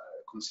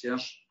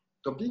concierge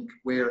topic,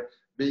 where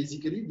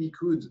basically we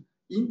could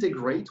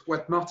integrate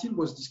what Martin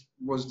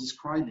was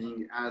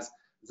describing as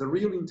the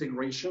real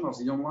integration of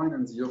the online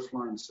and the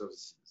offline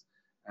services.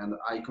 And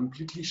I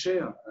completely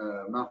share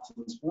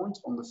Martin's point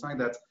on the fact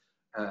that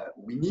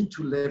we need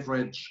to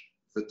leverage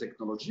the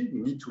technology,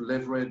 we need to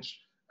leverage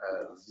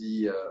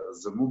the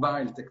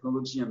mobile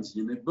technology and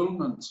the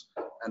enablement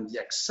and the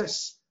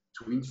access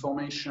to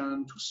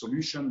information, to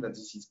solution that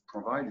this is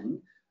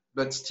providing.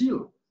 But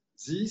still,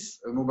 this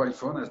mobile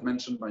phone, as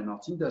mentioned by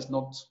Martin, does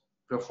not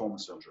perform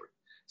surgery.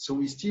 So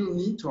we still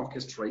need to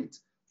orchestrate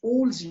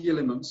all the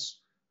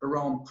elements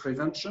around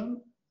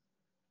prevention,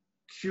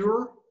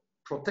 cure,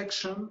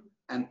 protection,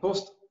 and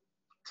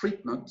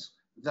post-treatment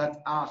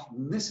that are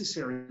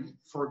necessary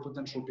for a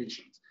potential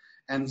patient.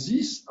 And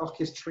this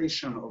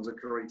orchestration of the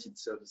curated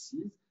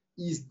services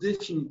is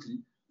definitely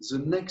the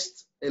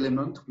next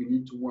element we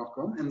need to work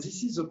on. And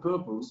this is the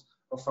purpose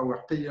of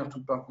our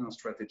payer-to-partner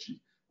strategy,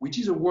 which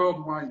is a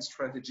worldwide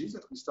strategy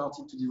that we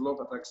started to develop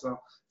at AXA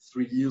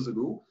 3 years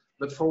ago,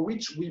 but for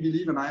which we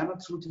believe, and I am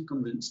absolutely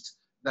convinced,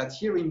 that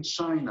here in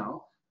China,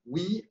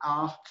 we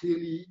are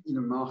clearly in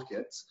a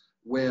market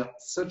where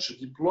such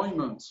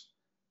deployment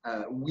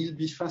will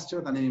be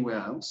faster than anywhere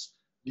else,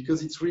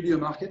 because it's really a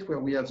market where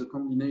we have the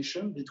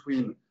combination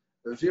between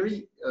a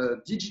very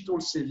digital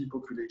savvy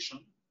population,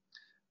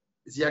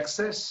 the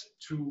access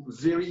to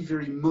very,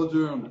 very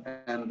modern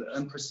and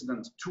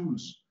unprecedented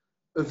tools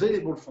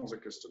available for the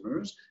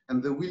customers,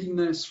 and the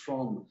willingness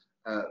from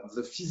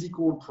the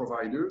physical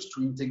providers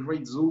to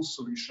integrate those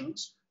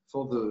solutions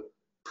for the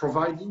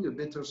providing a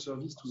better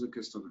service to the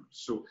customers.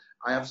 So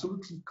I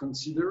absolutely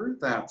consider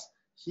that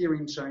here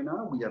in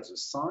China, we have the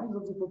size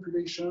of the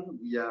population,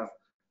 we have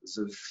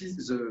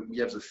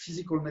the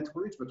physical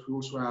network, but we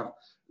also have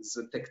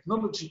the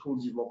technological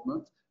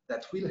development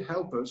that will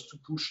help us to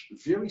push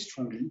very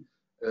strongly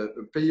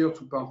a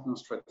payer-to-partner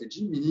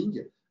strategy,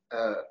 meaning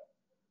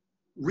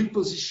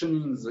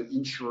repositioning the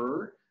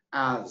insurer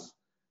as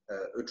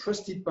a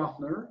trusted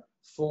partner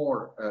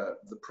for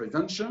the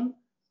prevention,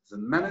 the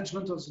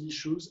management of the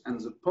issues, and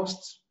the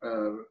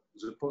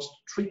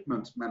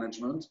post-treatment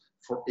management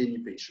for any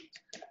patient.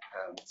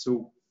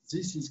 So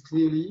this is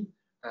clearly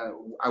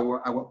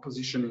our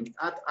positioning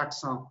at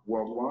AXA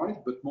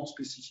worldwide, but more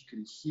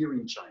specifically here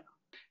in China.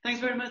 Thanks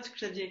very much,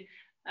 Xavier.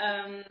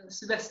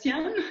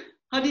 Sébastien,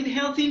 how did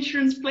health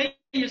insurance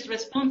players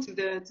respond to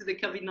the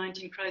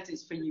COVID-19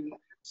 crisis for you?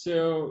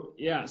 So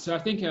yeah, so I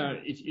think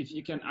if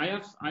you can,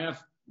 I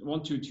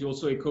want to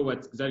also echo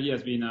what Xavier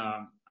has been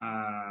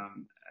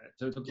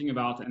talking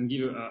about and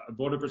give a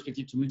broader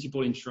perspective to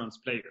multiple insurance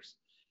players.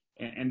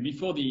 And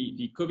before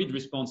the COVID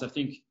response, I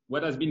think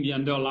what has been the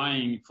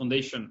underlying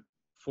foundation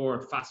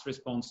for fast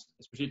response,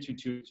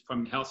 especially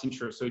from health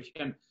insurers. So if you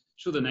can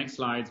show the next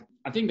slide,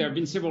 I think there have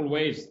been several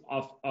waves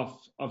of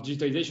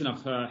digitization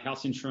of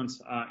health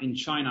insurance in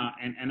China,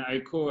 and I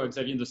echo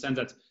Xavier in the sense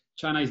that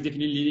China is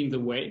definitely leading the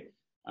way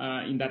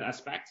in that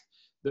aspect.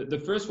 The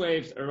first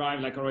wave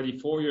arrived like already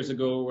 4 years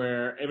ago,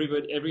 where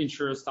every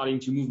insurer is starting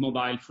to move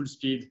mobile full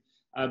speed,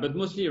 but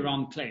mostly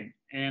around claim.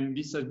 And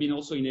this has been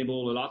also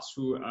enabled a lot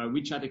through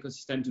WeChat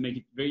ecosystem to make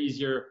it very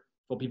easier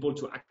for people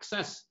to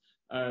access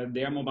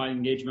their mobile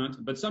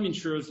engagement. But some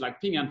insurers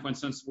like Ping An, for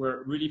instance,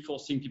 were really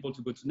forcing people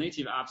to go to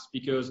native apps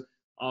because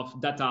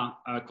of data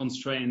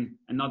constraint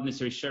and not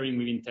necessarily sharing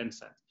within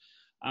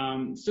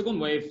Tencent. Second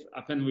wave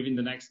happened within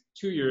the next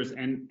 2 years,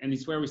 and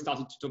it's where we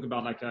started to talk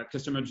about like a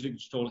customer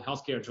digital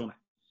healthcare journey.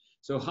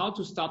 So how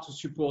to start to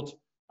support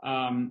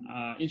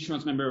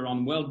insurance member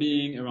around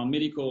well-being, around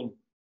medical.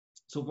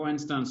 So for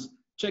instance,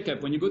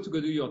 checkup, when you go do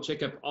your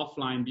checkup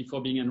offline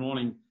before being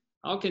enrolling,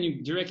 how can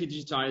you directly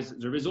digitize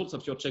the results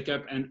of your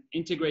checkup and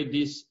integrate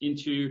this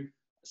into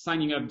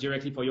signing up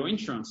directly for your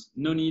insurance?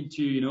 No need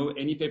to,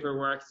 any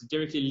paperwork, it's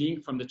directly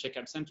linked from the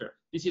checkup center.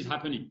 This is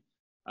happening.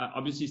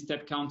 Obviously,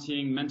 step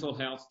counting, mental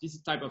health, this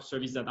is the type of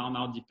service that are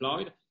now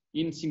deployed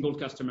in single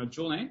customer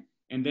journey.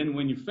 And then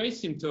when you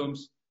face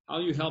symptoms, how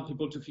you help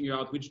people to figure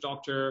out which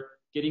doctor,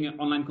 getting an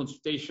online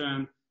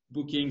consultation,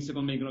 booking,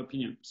 second medical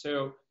opinion.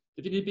 So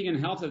definitely Ping An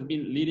Health has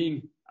been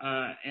leading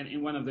and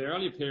in one of the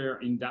early players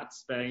in that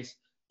space,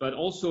 but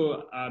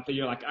also a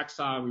player like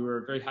AXA. We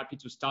were very happy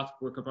to start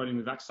cooperating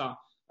with AXA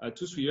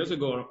 2-3 years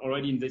ago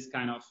already in this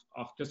kind of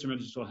customer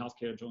digital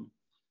healthcare journey.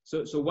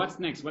 So what's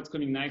next? What's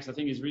coming next? I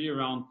think is really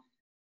around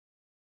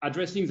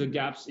addressing the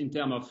gaps in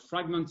terms of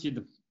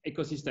fragmented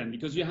ecosystem,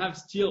 because you have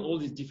still all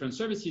these different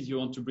services you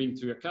want to bring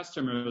to your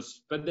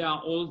customers, but they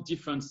are all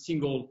different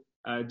single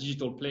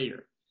digital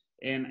player.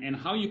 And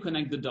how you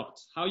connect the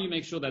dots, how you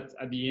make sure that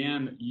at the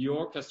end,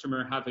 your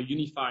customer have a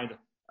unified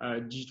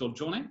digital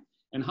journey,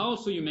 and how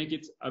also you make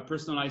it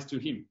personalized to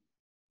him.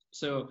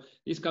 So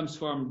this comes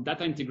from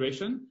data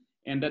integration,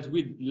 and that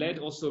will lead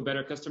also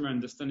better customer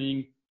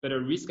understanding,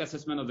 better risk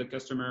assessment of the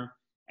customer.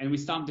 And we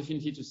start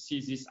definitely to see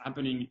this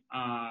happening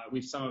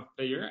with some of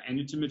players, and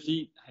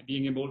ultimately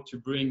being able to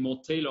bring more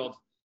tailored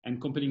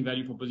and compelling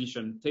value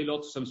proposition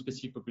tailored to some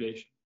specific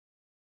population.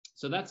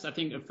 So that's, I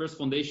think, a first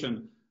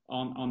foundation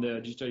on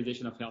the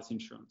digitalization of health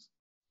insurance.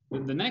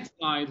 The next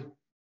slide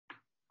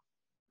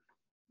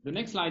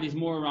is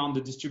more around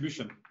the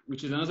distribution,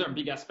 which is another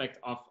big aspect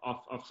of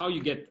how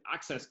you get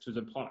access to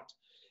the product.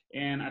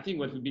 And I think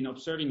what we've been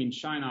observing in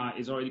China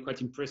is already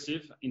quite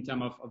impressive in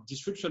terms of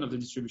disruption of the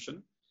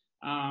distribution.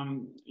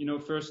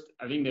 First,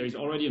 I think there is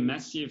already a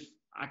massive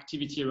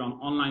activity around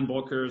online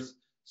brokers,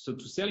 so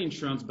to sell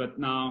insurance, but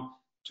now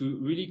to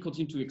really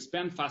continue to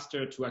expand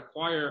faster, to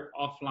acquire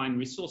offline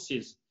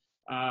resources.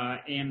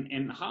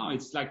 And how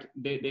it's like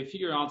they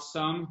figure out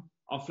some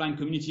offline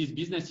communities,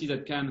 businesses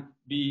that can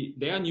be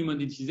their new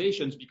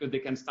monetizations because they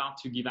can start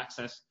to give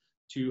access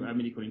to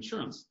medical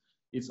insurance.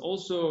 It's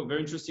also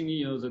very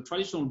interestingly, the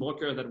traditional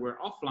brokers that were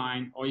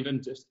offline or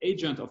even just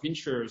agent of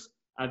insurers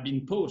have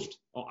been poached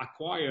or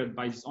acquired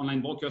by these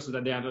online brokers so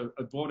that they have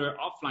a broader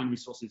offline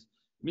resources.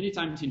 Many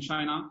times in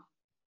China,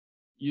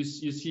 you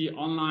see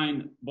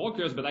online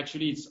brokers, but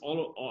actually it's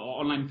all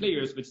online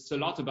players, but it's a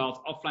lot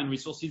about offline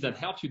resources that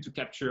help you to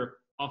capture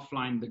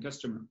offline the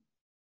customer.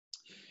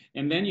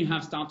 And then you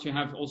start to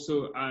have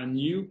also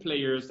new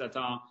players that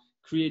are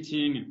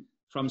creating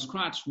from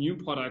scratch new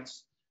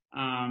products,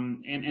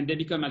 and they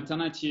become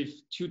alternative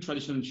to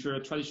traditional insurer,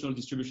 traditional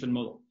distribution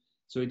model.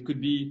 So it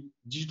could be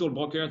digital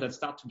brokers that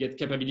start to get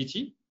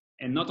capability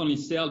and not only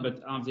sell,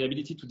 but have the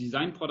ability to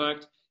design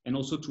product and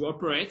also to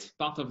operate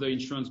part of the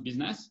insurance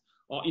business,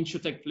 or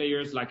insurtech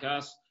players like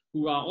us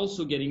who are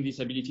also getting this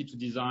ability to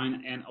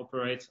design and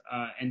operate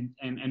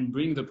and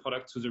bring the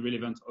product to the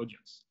relevant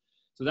audience.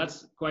 So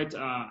that's quite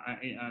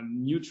a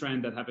new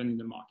trend that happened in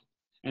the market.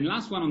 And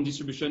last one on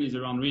distribution is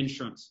around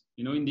reinsurance.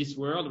 In this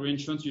world,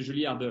 reinsurance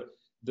usually are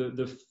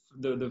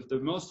the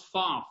most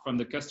far from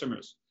the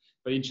customers.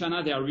 But in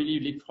China, they are really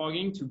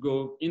leapfrogging to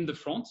go in the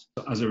front.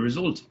 As a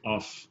result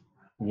of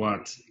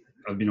what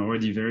have been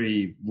already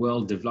very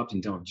well developed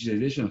in terms of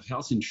digitization of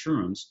health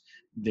insurance,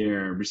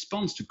 their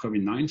response to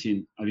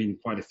COVID-19 have been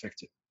quite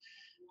effective.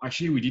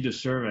 Actually, we did a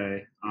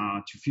survey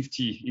to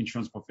 50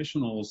 insurance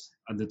professionals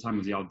at the time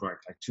of the outbreak,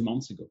 like 2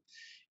 months ago.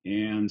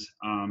 And,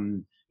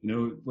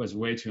 it was a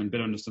way to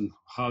better understand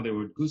how they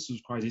would go through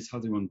the crisis, how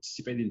they would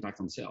anticipate the impact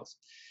on sales.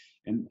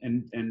 And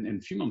a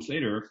few months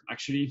later,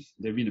 actually,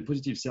 there has been a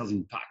positive sales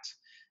impact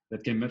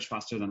that came much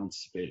faster than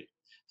anticipated.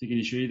 I think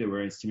initially they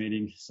were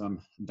estimating some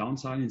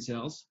downside in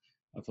sales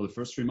for the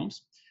first 3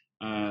 months,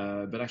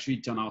 but actually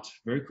it turned out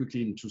very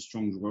quickly into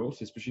strong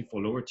growth, especially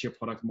for lower tier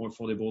product, more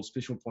affordable,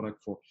 special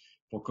product for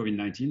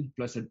COVID-19,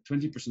 plus a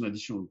 20%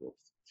 additional growth.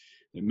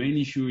 The main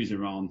issue is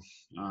around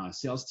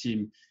sales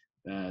team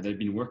that have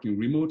been working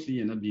remotely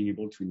and not being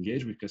able to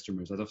engage with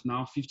customers. As of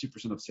now,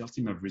 50% of sales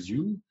team have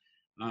resumed,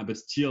 but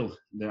still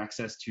the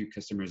access to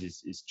customers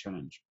is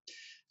challenged.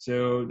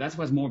 So that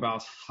was more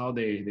about how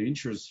the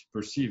insurers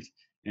perceived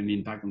and the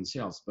impact on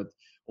sales, but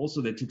also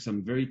they took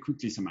very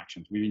quickly some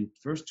action. Within the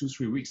first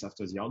 2-3 weeks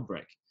after the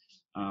outbreak,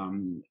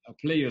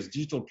 players,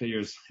 digital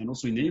players, and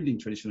also enabling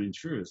traditional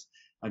insurers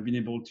have been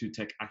able to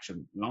take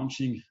action,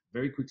 launching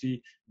very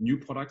quickly new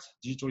products,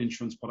 digital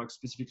insurance products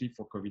specifically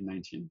for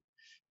COVID-19,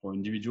 for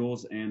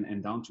individuals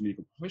and down to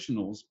medical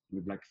professionals,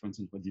 with like, for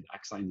instance, what did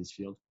AXA in this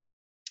field,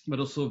 but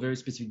also very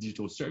specific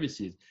digital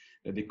services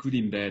that they could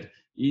embed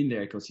in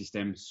their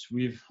ecosystems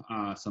with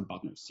some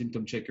partners.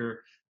 Symptom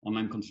checker,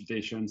 online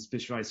consultation,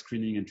 specialized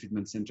screening and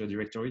treatment center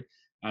directory,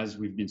 as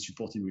we've been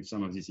supporting with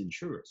some of these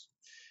insurers.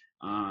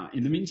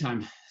 In the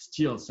meantime,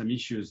 still some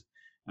issues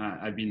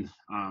have been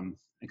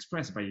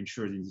expressed by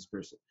insurers in this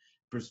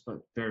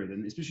period,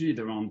 and especially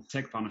around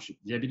tech partnership,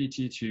 the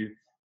ability to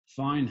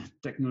find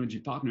technology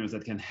partners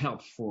that can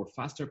help for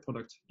faster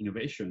product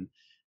innovation,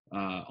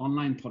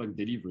 online product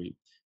delivery,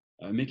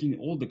 making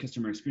all the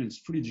customer experience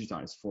fully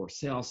digitized for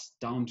sales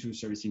down to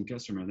servicing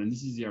customers. And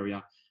this is the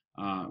area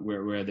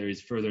where there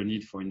is further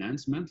need for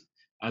enhancement,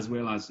 as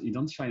well as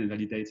identify and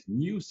validate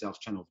new sales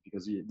channels,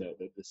 because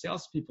the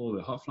salespeople,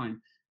 the offline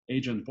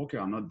agent broker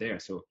are not there.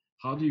 So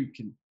how do you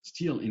can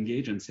still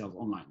engage and sell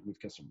online with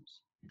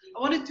customers?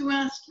 I wanted to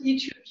ask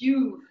each of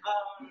you,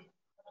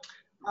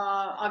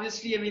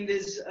 obviously,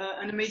 there's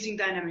an amazing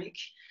dynamic.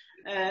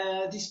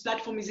 This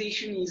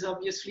platformization is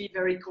obviously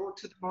very core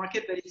to the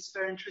market, but it's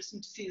very interesting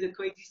to see the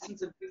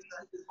coexistence of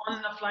businesses, on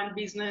and offline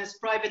business,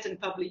 private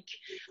and public.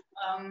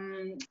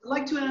 I'd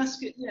like to ask,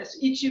 yes,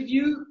 each of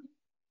you,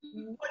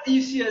 what do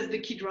you see as the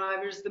key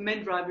drivers, the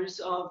main drivers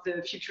of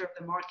the future of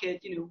the market?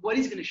 What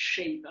is going to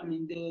shape,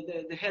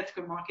 the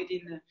healthcare market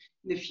in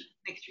the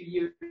next few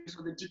years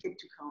or the decade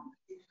to come?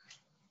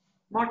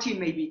 Martin,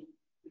 maybe.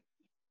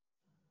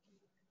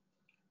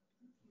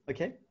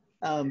 Okay.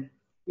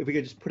 If we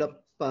could just put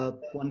up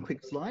one quick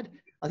slide.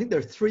 I think there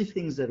are 3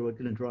 things that are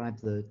going to drive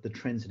the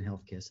trends in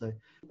healthcare. So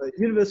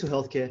universal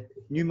healthcare,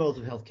 new models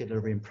of healthcare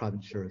delivery, and private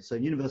insurance. So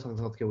universal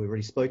healthcare, we've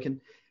already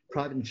spoken.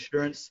 Private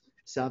insurance,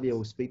 Xavier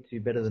will speak to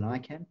you better than I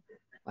can.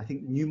 I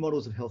think new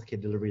models of healthcare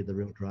delivery are the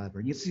real driver.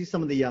 And you see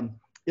some of the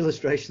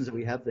illustrations that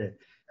we have there.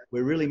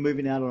 We're really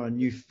moving out on a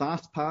new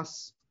fast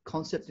pass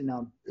concept in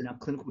our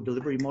clinical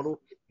delivery model,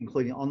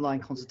 including online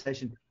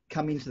consultation,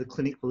 come into the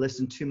clinic for less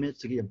than 2 minutes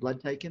to get your blood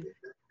taken,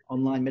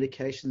 online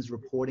medications,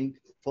 reporting,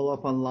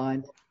 follow-up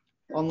online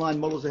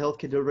models of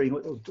healthcare delivery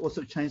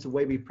also change the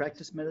way we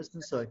practice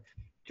medicine. So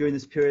during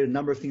this period, a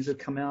number of things have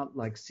come out,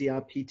 like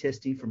CRP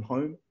testing from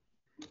home.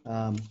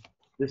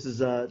 This is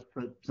for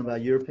some of our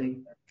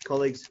European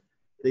colleagues.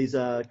 These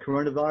are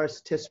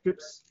coronavirus test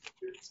strips.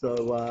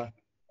 So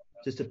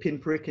just a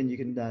pinprick and you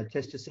can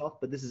test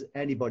yourself, but this is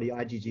antibody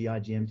IgG,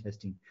 IgM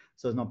testing.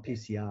 So it's not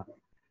PCR.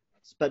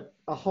 But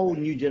a whole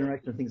new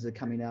generation of things that are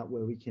coming out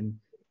where we can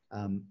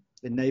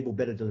enable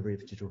better delivery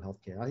of digital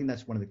healthcare. I think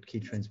that's one of the key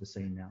trends we're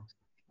seeing now.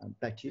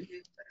 Back to you.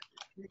 Thank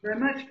you very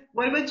much.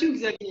 What about you,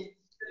 Xavier?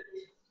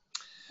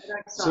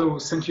 So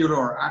thank you,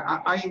 Laura.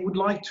 I would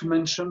like to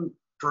mention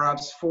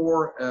perhaps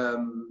four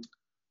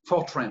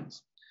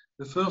trends.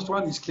 The first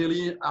one is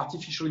clearly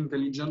artificial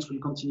intelligence will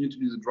continue to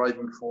be the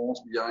driving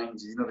force behind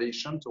the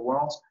innovation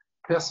towards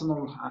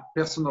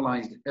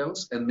personalized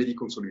health and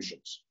medical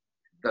solutions.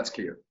 That's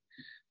clear.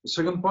 The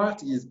second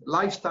part is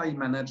lifestyle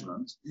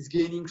management is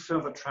gaining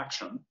further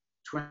traction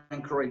to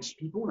encourage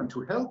people and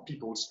to help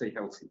people stay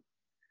healthy.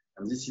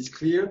 And this is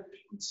clear.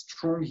 It's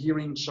strong here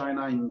in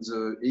China, in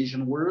the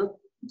Asian world.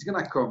 It's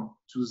going to come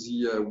to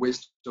the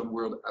Western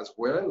world as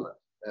well,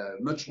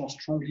 much more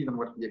strongly than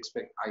what we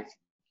expect, I think.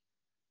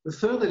 The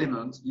third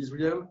element is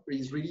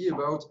really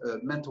about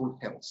mental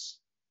health,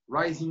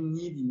 rising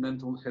need in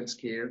mental health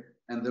care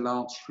and the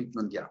large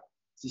treatment gap.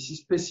 This is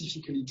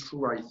specifically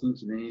true, I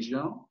think, in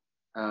Asia,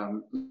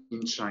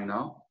 in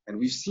China. And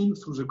we've seen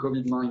through the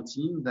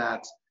COVID-19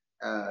 that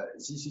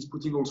this is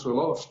putting also a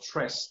lot of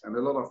stress and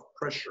a lot of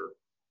pressure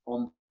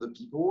on the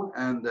people,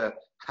 and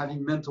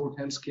having mental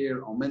health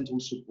care or mental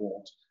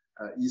support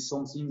is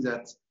something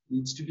that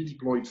needs to be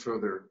deployed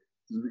further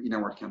in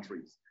our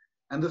countries.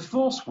 And the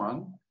fourth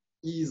one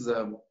is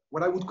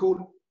what I would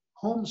call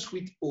home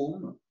sweet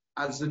home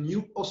as the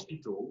new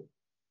hospital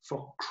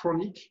for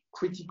chronic,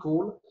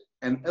 critical,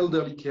 and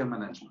elderly care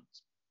management.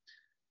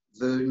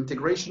 The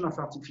integration of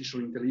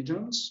artificial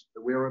intelligence,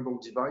 the wearable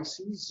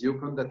devices, the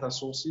open data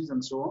sources,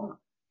 and so on,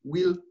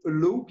 will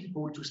allow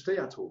people to stay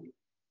at home,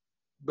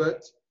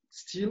 but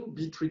still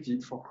be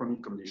treated for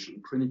chronic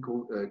condition,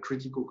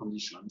 critical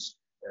conditions,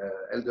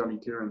 elderly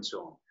care, and so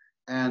on.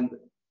 And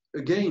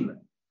again,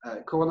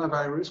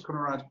 coronavirus,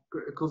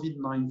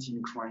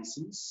 COVID-19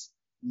 crisis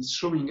is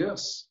showing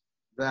us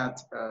that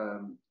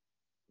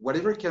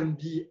whatever can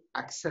be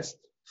accessed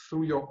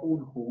through your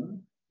own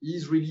home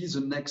is really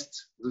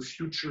the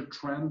future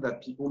trend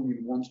that people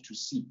will want to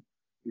see,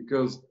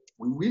 because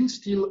we will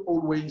still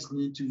always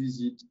need to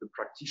visit a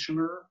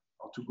practitioner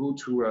or to go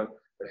to a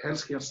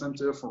healthcare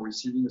center for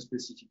receiving a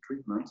specific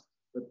treatment.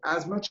 But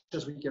as much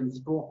as we can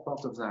deport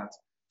part of that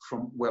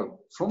from the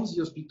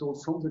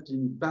hospital, from the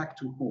clinic back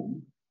to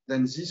home,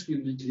 then this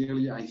will be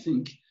clearly, I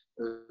think,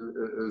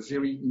 a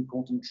very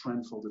important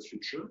trend for the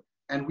future.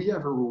 And we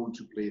have a role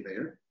to play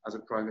there as a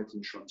private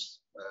insurance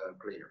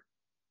player.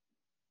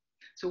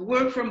 So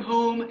work from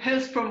home,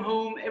 health from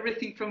home,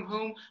 everything from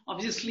home.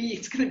 Obviously,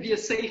 it's going to be a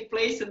safe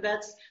place, and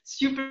that's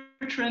super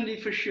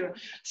trendy for sure.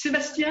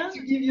 Sébastien,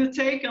 to give your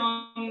take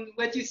on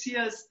what you see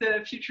as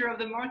the future of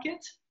the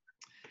market?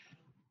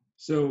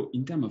 So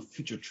in terms of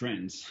future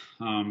trends,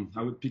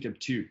 I would pick up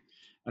two.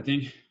 I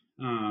think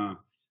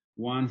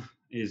one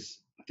is,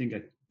 I think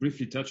I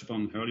briefly touched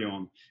upon earlier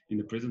on in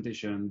the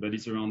presentation, but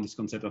it's around this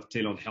concept of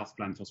tailored health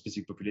plan for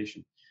specific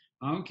population.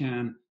 How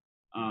can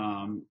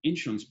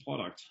insurance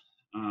product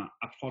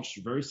approach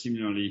very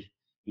similarly,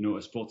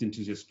 a sport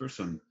enthusiast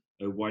person,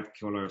 a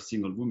white-collar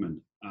single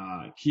woman,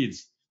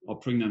 kids or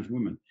pregnant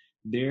women?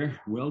 Their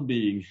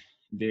well-being,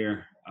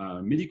 their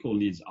medical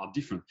needs are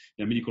different.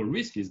 Their medical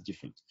risk is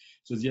different.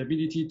 So the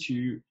ability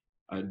to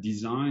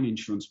design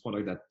insurance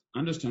product that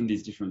understand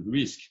these different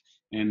risks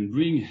and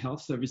bring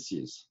health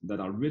services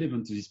that are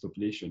relevant to this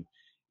population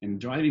and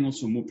driving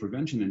also more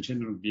prevention and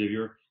change of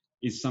behavior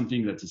is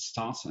something that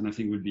starts, and I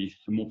think will be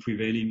a more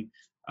prevailing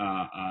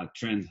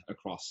trend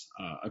across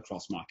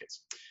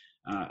markets.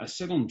 A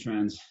second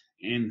trend,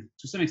 and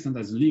to some extent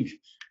has a link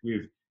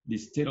with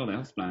this tailored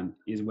health plan,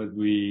 is what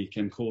we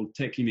can call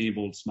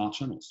tech-enabled smart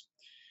channels.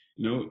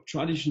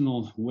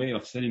 Traditional way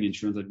of selling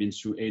insurance has been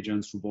through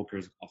agents, through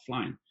brokers,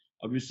 offline.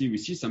 Obviously, we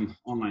see some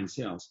online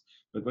sales,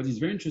 but what is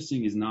very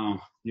interesting is now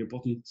the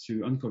opportunity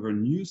to uncover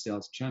new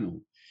sales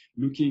channel,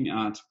 looking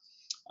at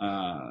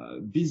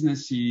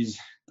businesses,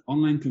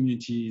 online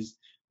communities,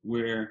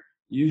 where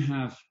you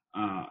have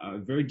a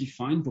very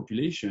defined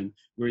population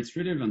where it's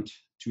relevant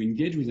to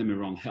engage with them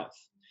around health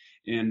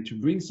and to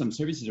bring some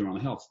services around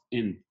health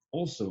and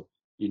also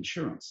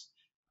insurance.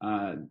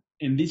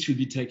 And this should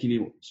be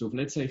tech-enabled. So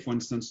let's say, for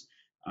instance,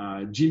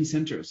 gym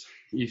centers,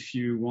 if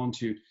you want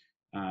to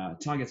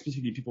target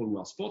specifically people who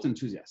are sport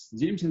enthusiasts,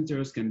 gym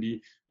centers can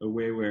be a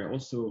way where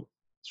also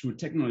through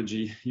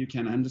technology, you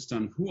can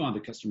understand who are the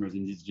customers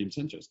in these gym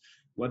centers,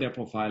 what their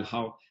profile,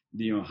 how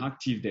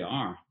active they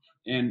are,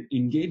 and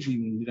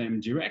engaging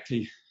them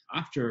directly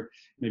after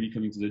maybe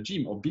coming to the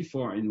gym or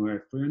before in way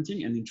of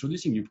preventing and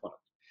introducing new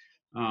products.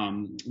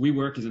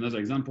 WeWork is another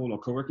example, or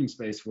co-working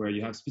space where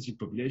you have specific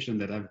population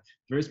that have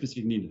very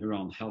specific needs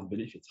around health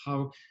benefits.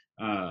 How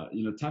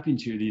tap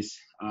into these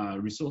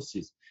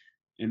resources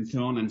and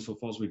so on and so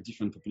forth with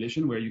different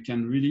population where you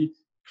can really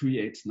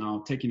create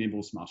now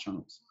tech-enabled smart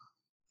channels.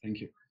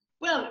 Thank you.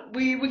 Well,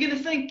 we're going to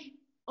thank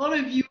all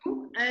of you,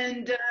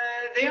 and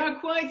there are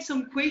quite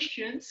some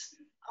questions.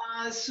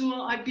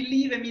 So I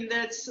believe, I mean,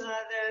 that's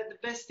the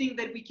best thing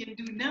that we can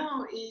do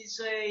now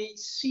is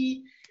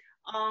see,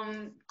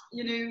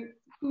 you know,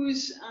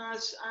 who's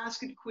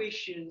asked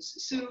questions.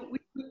 So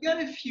we've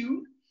got a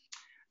few,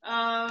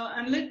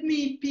 and let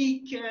me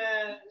pick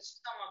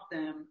some of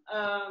them.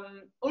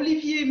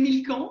 Olivier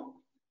Milcan,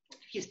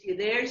 he's still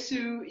there,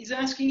 so he's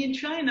asking, in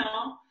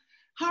China,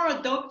 how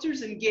are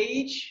doctors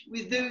engaged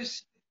with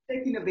those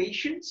tech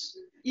innovations?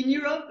 In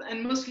Europe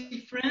and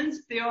mostly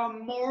France, they are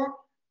more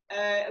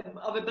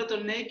of a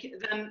bottleneck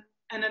than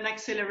an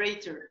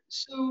accelerator.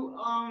 So,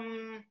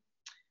 I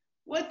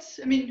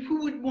mean,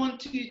 who would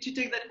want to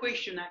take that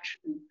question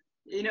actually?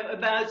 You know,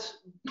 about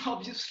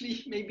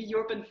obviously maybe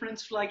Europe and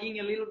France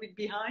flagging a little bit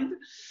behind.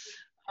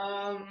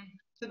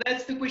 So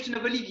that's the question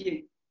of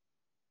Olivier.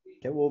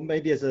 Okay, well,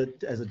 maybe as a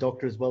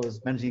doctor as well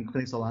as managing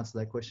clinics, I'll answer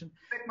that question.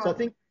 So I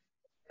think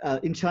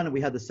in China,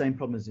 we have the same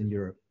problem as in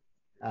Europe.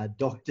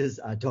 Doctors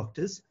are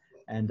doctors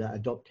and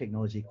adopt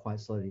technology quite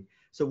slowly.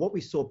 So what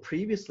we saw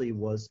previously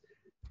was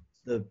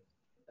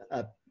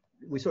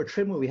we saw a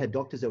trend where we had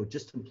doctors that were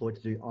just employed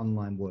to do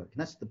online work. And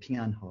that's the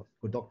Ping'an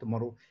doctor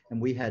model.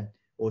 And we had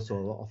also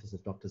an office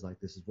of doctors like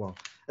this as well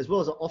as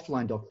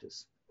offline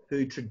doctors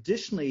who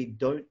traditionally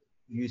don't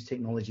use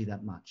technology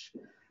that much.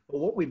 But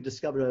what we've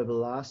discovered over the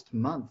last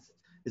month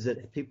is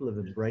that people have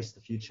embraced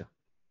the future.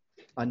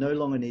 I no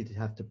longer need to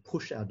have to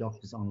push our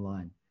doctors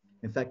online.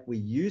 In fact, we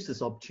use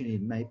this opportunity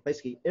to make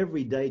basically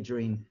every day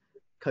during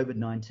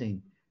COVID-19,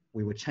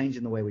 we were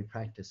changing the way we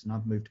practice, and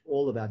I've moved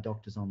all of our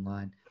doctors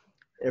online.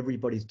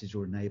 Everybody's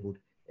digital enabled.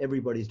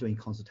 Everybody's doing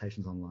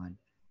consultations online.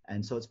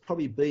 And so it's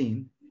probably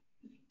been,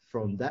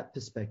 from that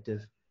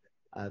perspective,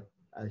 a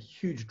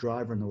huge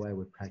driver in the way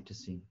we're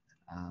practicing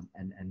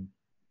and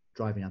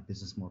driving our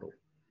business model.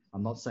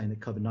 I'm not saying that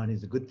COVID-19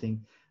 is a good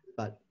thing,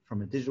 but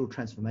from a digital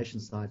transformation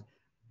side,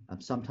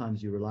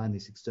 sometimes you rely on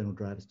these external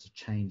drivers to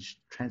change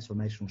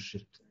transformational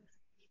shift.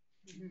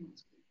 Mm-hmm.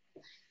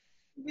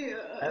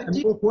 Yeah,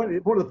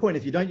 more to the point,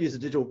 if you don't use a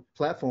digital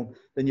platform,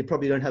 then you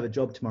probably don't have a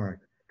job tomorrow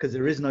because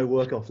there is no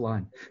work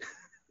offline.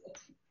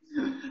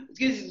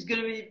 It's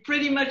going to be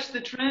pretty much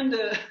the trend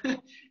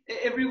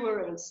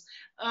everywhere else.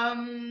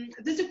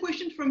 There's a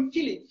question from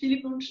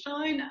Philip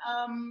Onstein,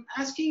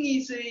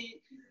 asking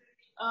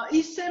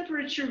is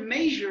temperature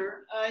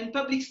measure in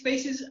public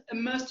spaces a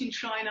must in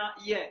China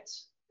yet?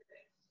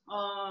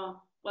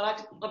 Well,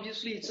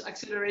 obviously it's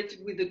accelerated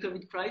with the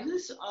COVID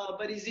crisis,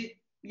 but is it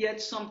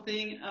yet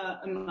something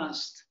a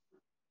must?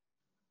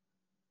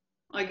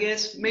 I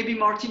guess maybe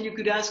Martin, you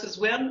could ask as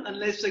well,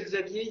 unless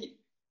Xavier,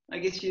 I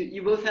guess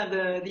you both have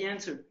the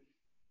answer.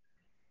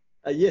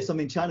 Yes, I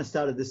mean, China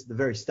started this at the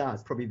very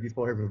start, probably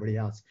before everybody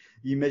else.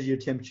 You measure your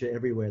temperature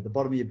everywhere, the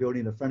bottom of your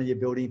building, the front of your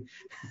building,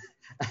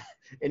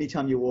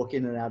 anytime you walk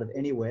in and out of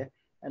anywhere.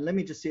 And let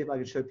me just see if I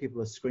can show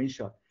people a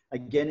screenshot.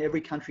 Again, every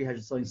country has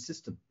its own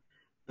system.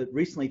 But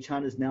recently,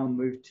 China's now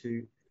moved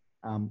to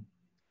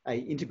a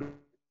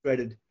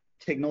integrated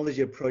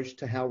technology approach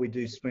to how we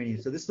do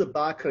screening. So this is a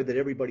barcode that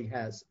everybody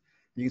has.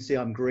 You can see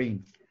I'm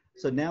green.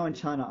 So now in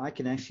China, I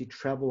can actually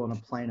travel on a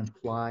plane and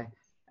fly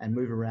and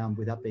move around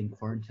without being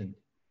quarantined.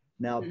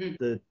 Now,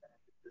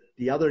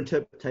 the other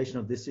interpretation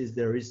of this is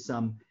there is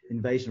some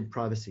invasion of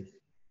privacy.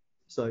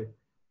 So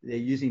they're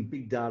using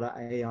big data,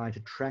 AI, to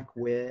track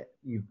where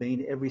you've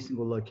been, every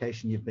single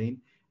location you've been,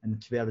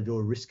 and to be able to do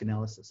a risk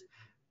analysis.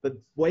 But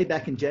way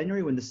back in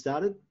January when this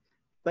started,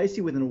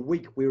 basically within a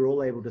week, we were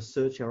all able to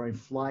search our own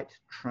flight,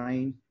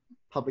 train,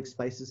 public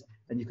spaces,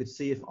 and you could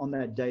see if on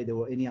that day there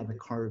were any other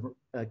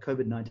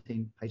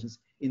COVID-19 patients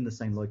in the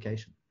same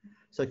location.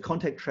 So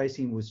contact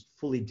tracing was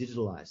fully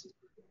digitalized.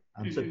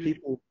 So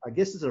people, I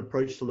guess it's an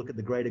approach to look at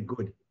the greater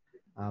good.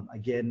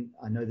 Again,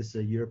 I know this is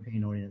a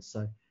European audience,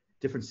 so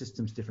different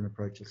systems, different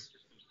approaches.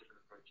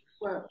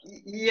 Well,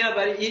 yeah,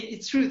 but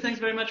it's true. Thanks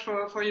very much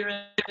for your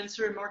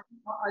answer, Martin.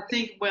 I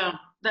think, well,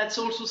 that's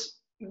also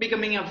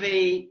becoming of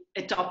a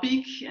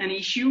topic, an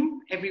issue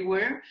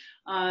everywhere,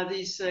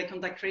 this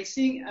contact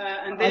tracing.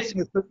 And I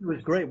think it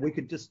was great. We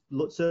could just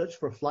search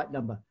for a flight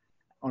number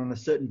on a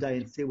certain day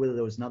and see whether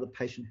there was another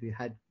patient who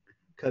had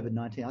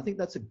COVID-19. I think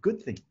that's a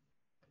good thing.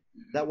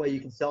 That way you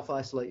can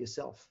self-isolate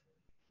yourself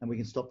and we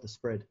can stop the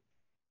spread.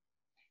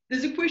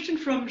 There's a question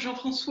from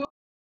Jean-François.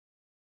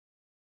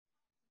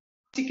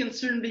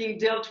 Concern being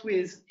dealt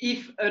with,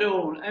 if at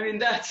all? I mean,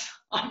 that's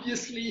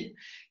obviously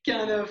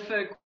kind of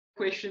a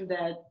question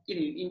that, you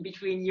know, in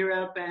between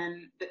Europe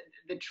and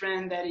the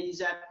trend that is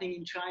happening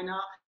in China,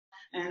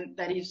 and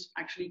that is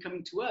actually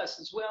coming to us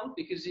as well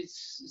because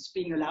it's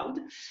being allowed.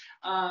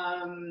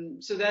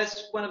 So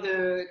that's one of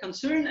the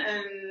concerns.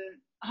 And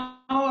how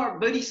are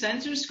body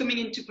sensors coming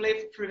into play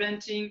for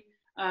preventing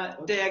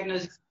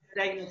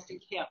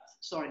diagnostic health?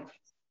 Sorry.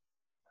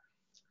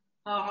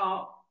 How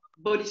are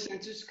body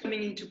sensors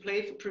coming into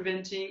play for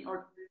preventing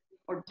or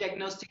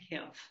diagnostic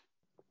health?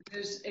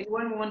 Does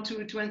anyone want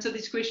to answer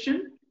this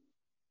question?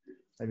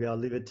 Maybe I'll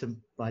leave it to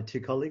my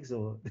two colleagues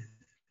or...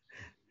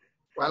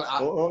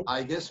 Well,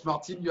 I guess,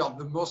 Martin, you are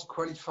the most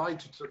qualified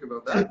to talk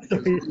about that,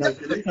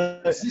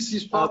 because this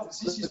is part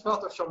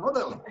of your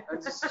model,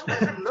 and this is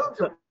what we love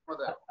your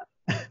model.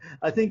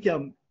 I think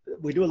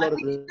we do a lot of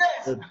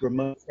the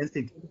remote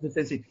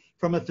sensing.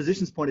 From a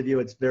physician's point of view,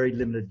 it's very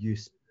limited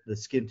use. The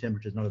skin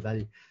temperature is not a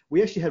value.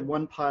 We actually had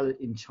one pilot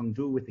in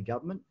Chengdu with the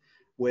government,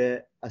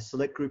 where a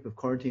select group of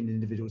quarantined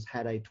individuals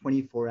had a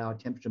 24-hour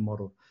temperature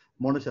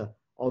monitor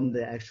on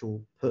their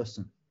actual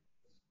person.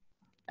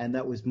 And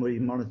that was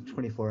monitored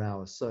 24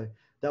 hours. So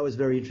that was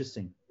very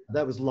interesting.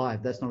 That was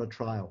live. That's not a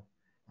trial.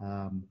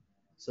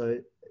 So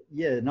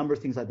yeah, a number of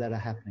things like that are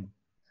happening.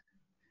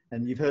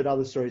 And you've heard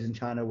other stories in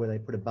China where they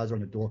put a buzzer on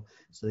the door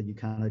so that you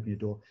can't open your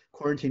door.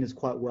 Quarantine is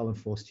quite well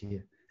enforced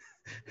here.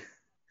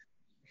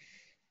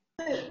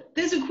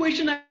 There's a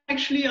question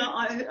actually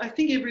I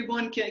think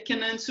everyone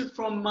can answer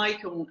from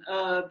Michael,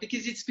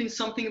 because it's been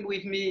something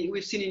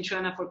we've seen in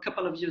China for a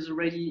couple of years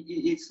already.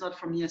 It's not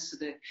from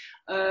yesterday.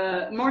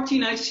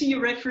 Martin, I see you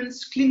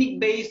reference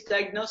clinic-based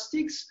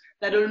diagnostics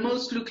that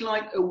almost look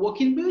like a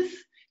walk-in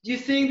booth. Do you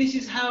think this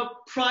is how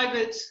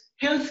private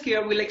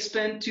healthcare will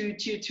expand to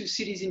tier 2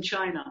 cities in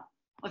China?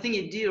 I think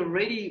it did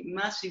already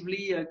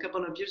massively a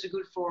couple of years ago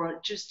for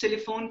just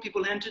telephone.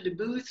 People entered the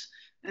booth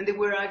and they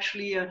were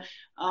actually,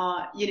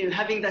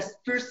 having that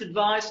first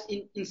advice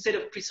instead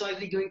of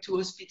precisely going to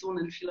hospital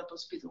and fill up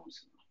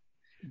hospitals.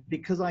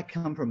 Because I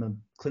come from a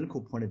clinical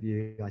point of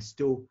view, I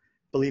still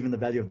believe in the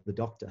value of the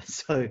doctor.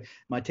 So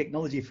my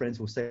technology friends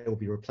will say it will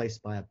be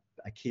replaced by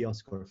a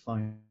kiosk or a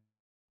phone.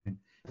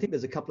 I think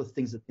there's a couple of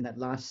things in that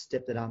last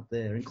step that aren't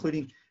there,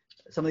 including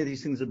some of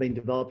these things that have been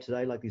developed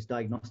today, like these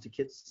diagnostic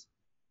kits.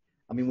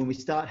 I mean, when we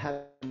start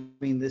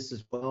having this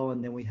as well,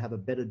 and then we have a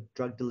better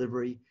drug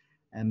delivery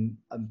and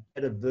a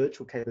better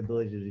virtual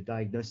capability to do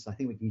diagnosis, I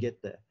think we can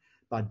get there,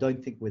 but I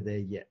don't think we're there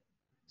yet.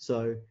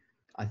 So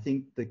I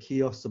think the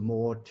kiosks are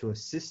more to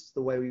assist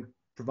the way we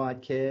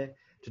provide care,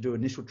 to do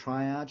initial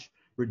triage,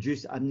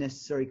 reduce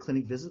unnecessary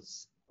clinic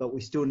visits, but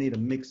we still need a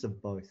mix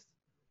of both.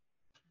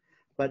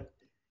 But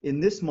in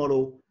this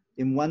model,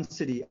 in one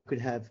city, I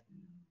could have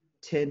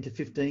 10 to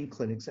 15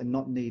 clinics and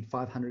not need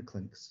 500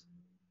 clinics.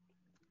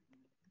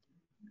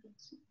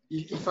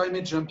 If I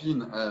may jump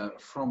in,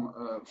 from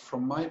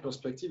my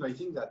perspective, I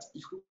think that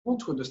if we want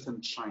to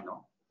understand China,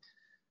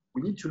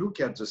 we need to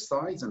look at the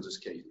size and the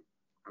scale.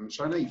 And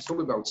China, it's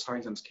all about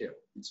size and scale.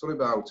 It's all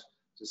about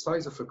the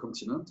size of a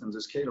continent and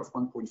the scale of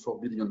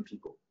 1.4 billion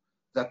people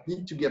that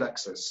need to get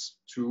access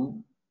to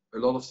a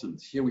lot of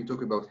things. Here we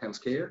talk about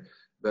healthcare,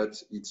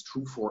 but it's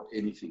true for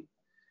anything.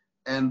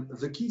 And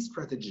the key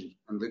strategy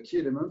and the key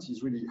element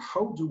is really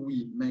how do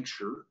we make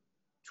sure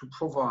to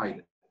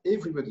provide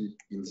everybody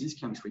in this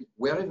country,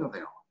 wherever they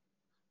are,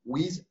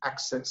 with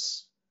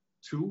access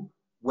to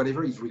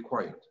whatever is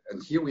required.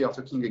 And here we are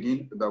talking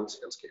again about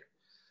healthcare.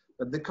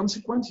 But the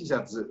consequence is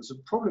that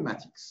the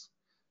problematics,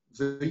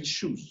 the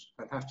issues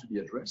that have to be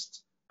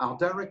addressed are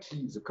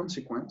directly the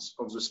consequence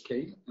of the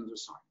scale and the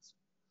size.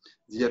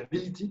 The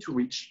ability to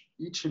reach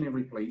each and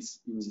every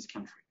place in this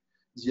country,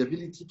 the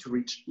ability to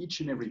reach each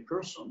and every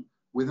person,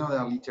 whether they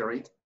are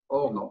literate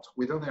or not,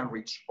 whether they are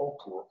rich or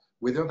poor,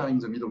 whether they're in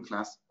the middle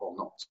class or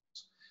not.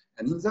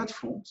 And in that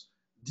front,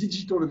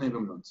 digital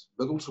enablement,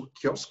 but also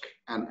kiosk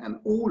and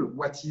all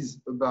what is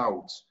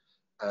about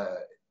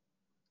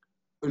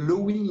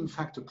allowing, in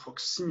fact, a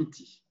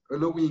proximity,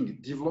 allowing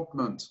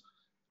development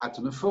at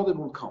an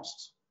affordable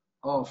cost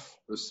of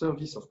a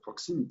service of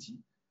proximity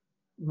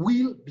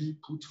will be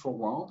put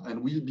forward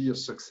and will be a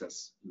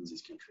success in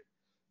this country.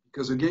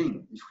 Because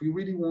again, if we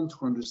really want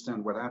to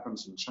understand what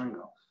happens in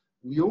China,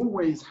 we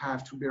always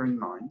have to bear in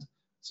mind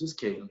the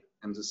scale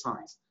and the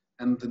size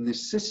and the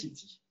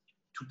necessity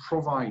to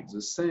provide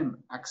the same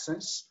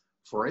access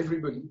for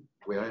everybody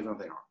wherever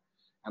they are.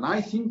 And I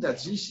think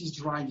that this is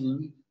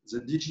driving the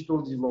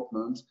digital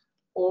development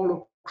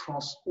all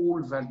across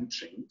all value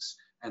chains.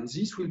 And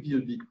this will be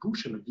a big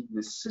push and a big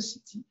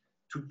necessity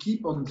to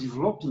keep on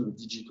developing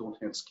digital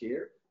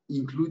healthcare,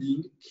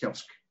 including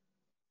kiosk.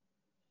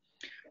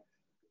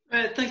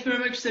 Thanks very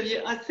much,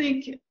 Xavier. I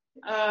think,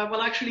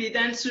 well, actually, it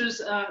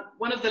answers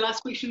one of the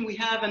last questions we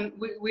have, and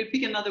we'll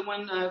pick another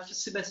one for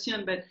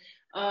Sébastien, but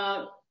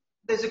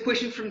there's a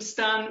question from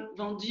Stan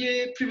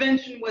Vendier.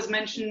 Prevention was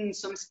mentioned in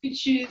some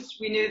speeches.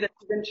 We know that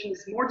prevention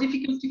is more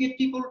difficult to get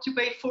people to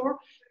pay for.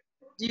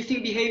 Do you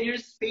think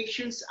behaviors,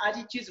 patients,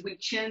 attitudes will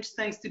change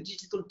thanks to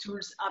digital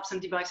tools, apps,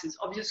 and devices?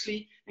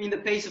 Obviously, I mean, the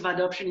pace of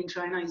adoption in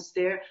China is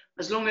there.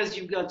 As long as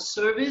you've got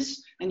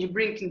service and you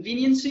bring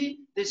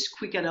conveniency, there's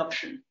quick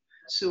adoption.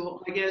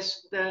 So I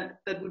guess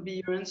that would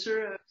be your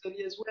answer,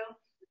 Xavier, as well.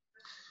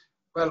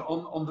 Well,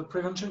 on the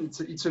prevention,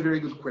 it's a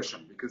very good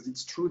question, because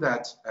it's true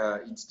that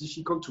it's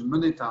difficult to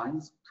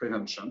monetize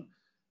prevention.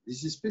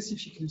 This is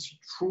specifically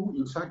true,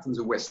 in fact, in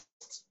the West,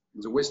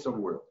 in the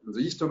Western world. In the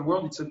Eastern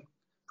world, it's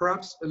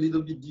perhaps a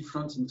little bit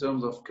different in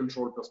terms of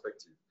cultural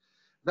perspective.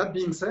 That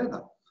being said,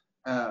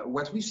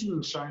 what we see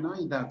in China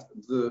is that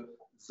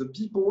the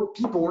people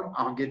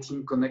are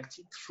getting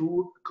connected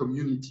through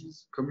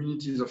communities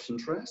of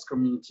interest,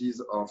 communities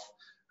of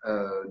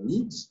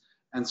needs.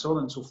 and so on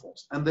and so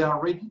forth. And they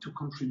are ready to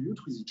contribute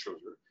with each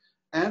other,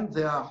 and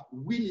they are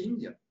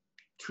willing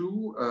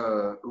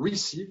to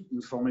receive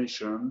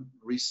information,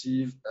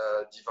 receive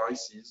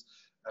devices,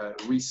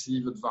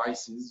 receive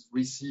advices,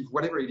 receive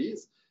whatever it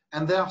is,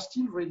 and they are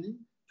still ready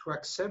to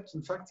accept,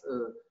 in fact,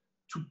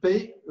 to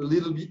pay a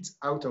little bit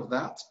out of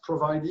that,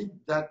 provided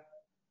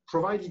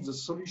the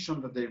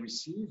solution that they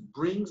receive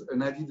brings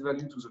an added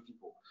value to the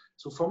people.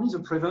 So for me, the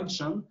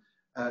prevention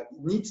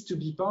needs to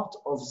be part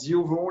of the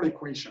overall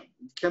equation.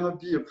 It cannot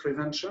be a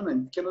prevention,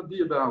 and it cannot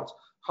be about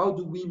how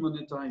do we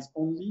monetize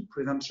only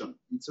prevention.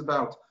 It's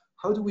about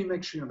how do we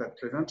make sure that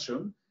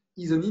prevention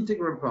is an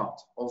integral part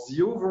of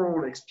the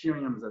overall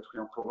experience that we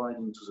are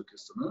providing to the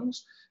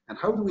customers, and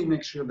how do we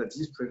make sure that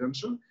this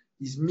prevention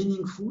is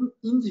meaningful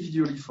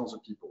individually for the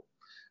people.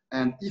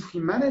 And if we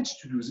manage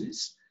to do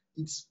this,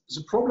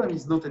 the problem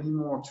is not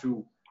anymore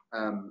to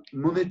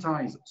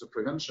monetize the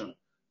prevention.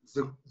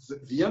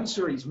 The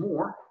answer is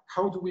more,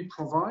 how do we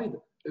provide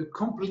a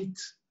complete,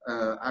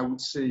 I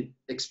would say,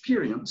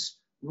 experience,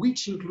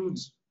 which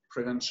includes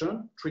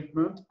prevention,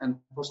 treatment, and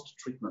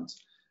post-treatment.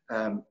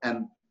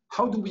 And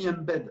how do we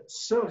embed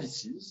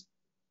services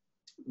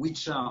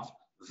which are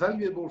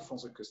valuable for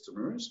the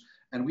customers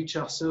and which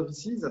are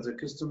services that the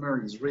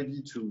customer is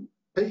ready to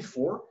pay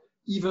for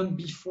even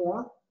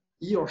before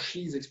he or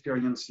she is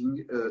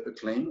experiencing a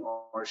claim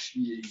or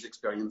she is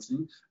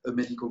experiencing a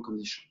medical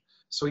condition.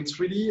 So it's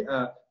really,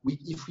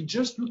 if we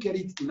just look at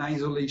it in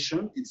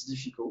isolation, it's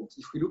difficult.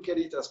 If we look at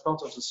it as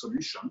part of the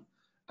solution,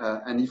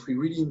 and if we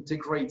really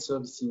integrate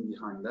servicing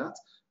behind that,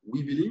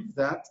 we believe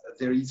that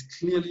there is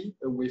clearly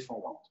a way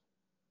forward.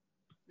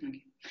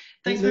 Okay.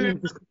 Thanks very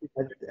much.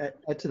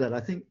 Add to that,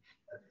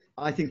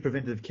 I think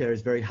preventative care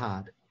is very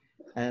hard.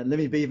 And let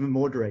me be even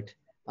more direct.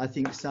 I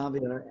think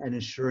Xavier and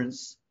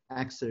insurance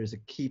AXA is a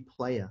key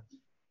player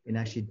in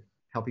actually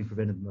helping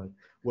preventive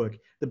work.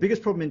 The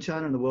biggest problem in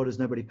China and the world is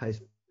nobody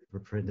pays for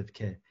preventive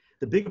care.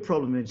 The bigger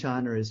problem in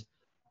China is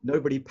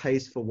nobody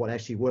pays for what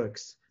actually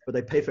works, but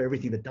they pay for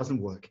everything that doesn't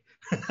work.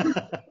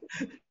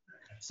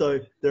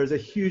 So there is a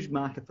huge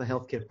market for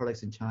healthcare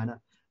products in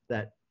China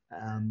that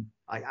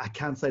I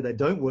can't say they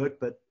don't work,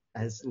 but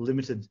has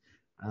limited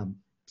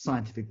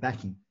scientific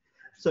backing.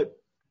 So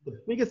the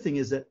bigger thing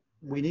is that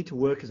we need to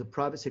work as a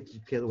private sector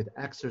together with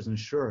AXA as an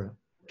insurer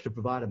to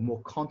provide a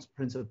more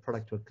comprehensive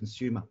product to a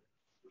consumer.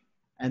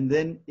 And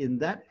then in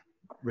that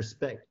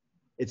respect,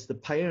 it's the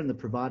payer and the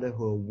provider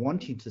who are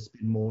wanting to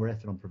spend more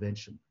effort on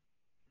prevention.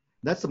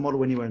 That's the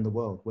model anywhere in the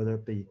world, whether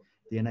it be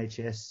the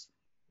NHS,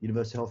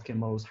 universal healthcare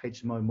models,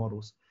 HMO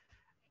models.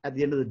 At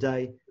the end of the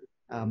day,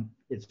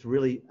 it's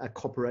really a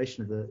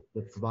cooperation of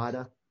the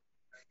provider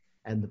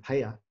and the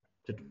payer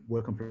to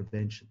work on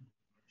prevention.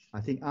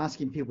 I think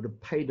asking people to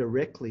pay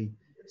directly,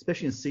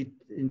 especially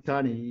in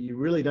China, you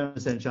really don't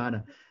understand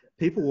China.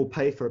 People will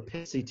pay for a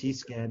PET CT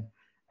scan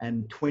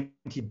and 20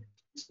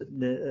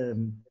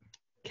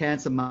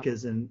 cancer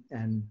markers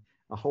and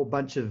a whole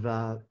bunch of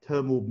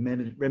thermal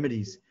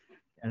remedies.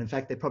 And in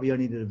fact, they probably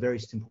only did a very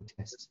simple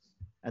test.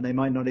 And they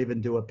might not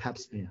even do a pap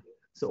smear.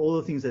 So all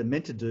the things they're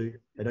meant to do,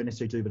 they don't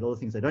necessarily do, but all the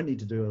things they don't need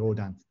to do are all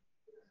done.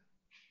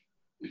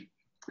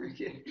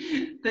 Okay,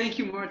 thank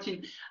you,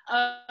 Martin.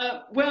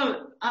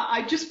 Well,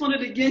 I just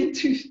wanted again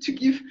to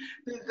give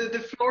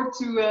the floor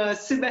to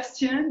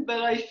Sébastien,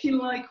 but I feel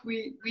like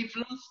we've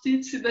lost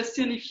it.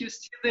 Sébastien, if you're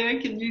still there,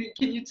 can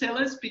you tell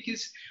us?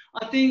 Because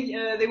I think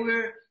there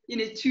were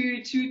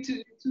two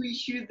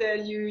issues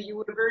that you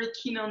were very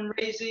keen on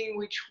raising,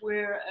 which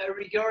were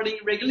regarding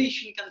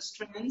regulation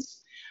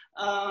constraints.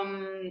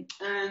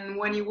 And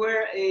when you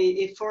were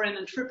a foreign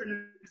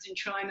entrepreneur in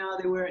China,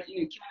 there were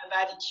kind of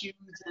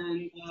attitudes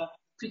and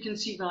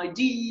preconceived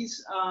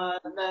ideas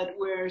that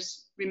were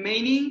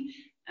remaining,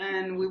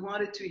 and we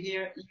wanted to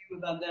hear you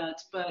about that.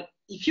 But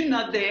if you're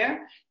not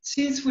there,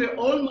 since we're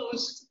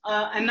almost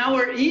an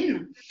hour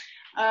in,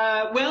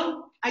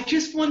 well, I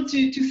just want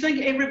to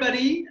thank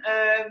everybody,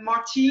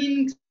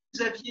 Martin,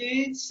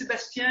 Xavier,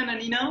 Sébastien, and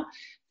Nina.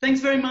 Thanks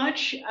very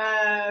much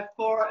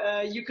for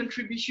your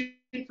contribution,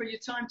 for your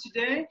time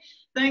today.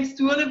 Thanks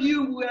to all of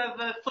you who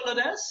have followed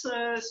us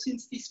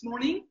since this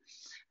morning.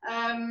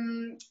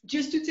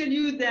 Just to tell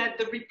you that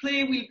the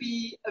replay will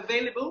be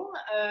available.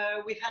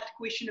 We had a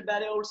question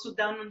about it, also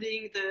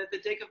downloading the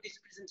deck of this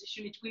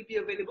presentation. It will be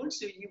available,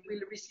 so you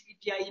will receive it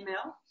via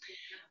email.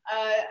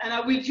 And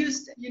I will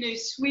just,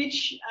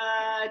 switch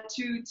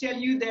to tell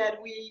you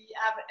that we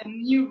have a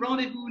new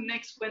rendezvous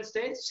next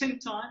Wednesday, same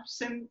time,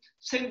 same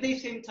day,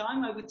 same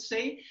time, I would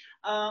say.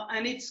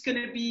 And it's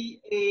going to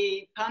be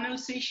a panel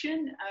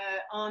session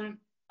on,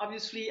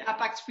 obviously,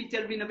 APAC's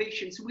retail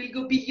renovation. So we'll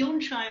go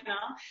beyond China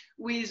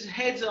with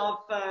heads of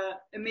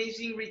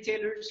amazing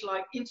retailers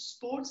like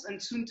Intersports and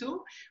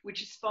Sunto,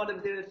 which is part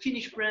of the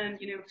Finnish brand,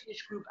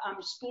 Finnish group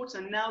Sports,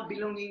 and now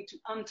belonging to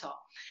Anta.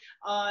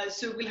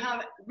 So we'll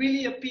have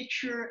really a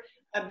picture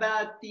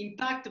about the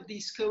impact of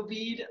this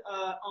COVID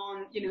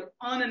on,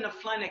 on and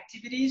offline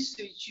activities.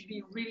 So it should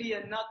be really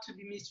a not to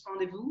be missed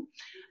rendezvous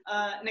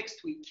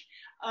next week.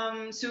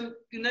 So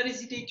do not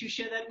hesitate to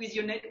share that with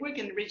your network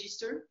and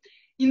register.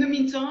 In the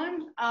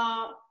meantime,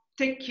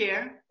 take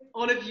care,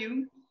 all of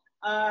you.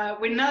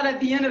 We're not at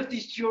the end of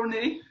this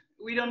journey.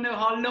 We don't know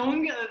how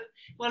long.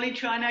 Well, in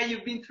China,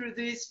 you've been through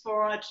this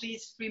for at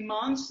least 3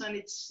 months, and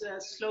it's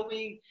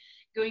slowly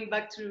going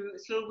back to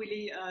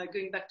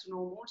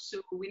normal. So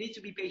we need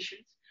to be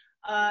patient.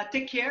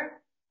 Take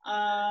care.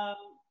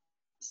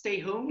 Stay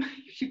home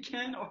if you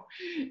can, or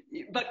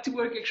back to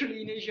work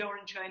actually in Asia or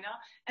in China.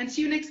 And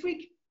see you next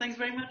week. Thanks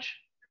very much.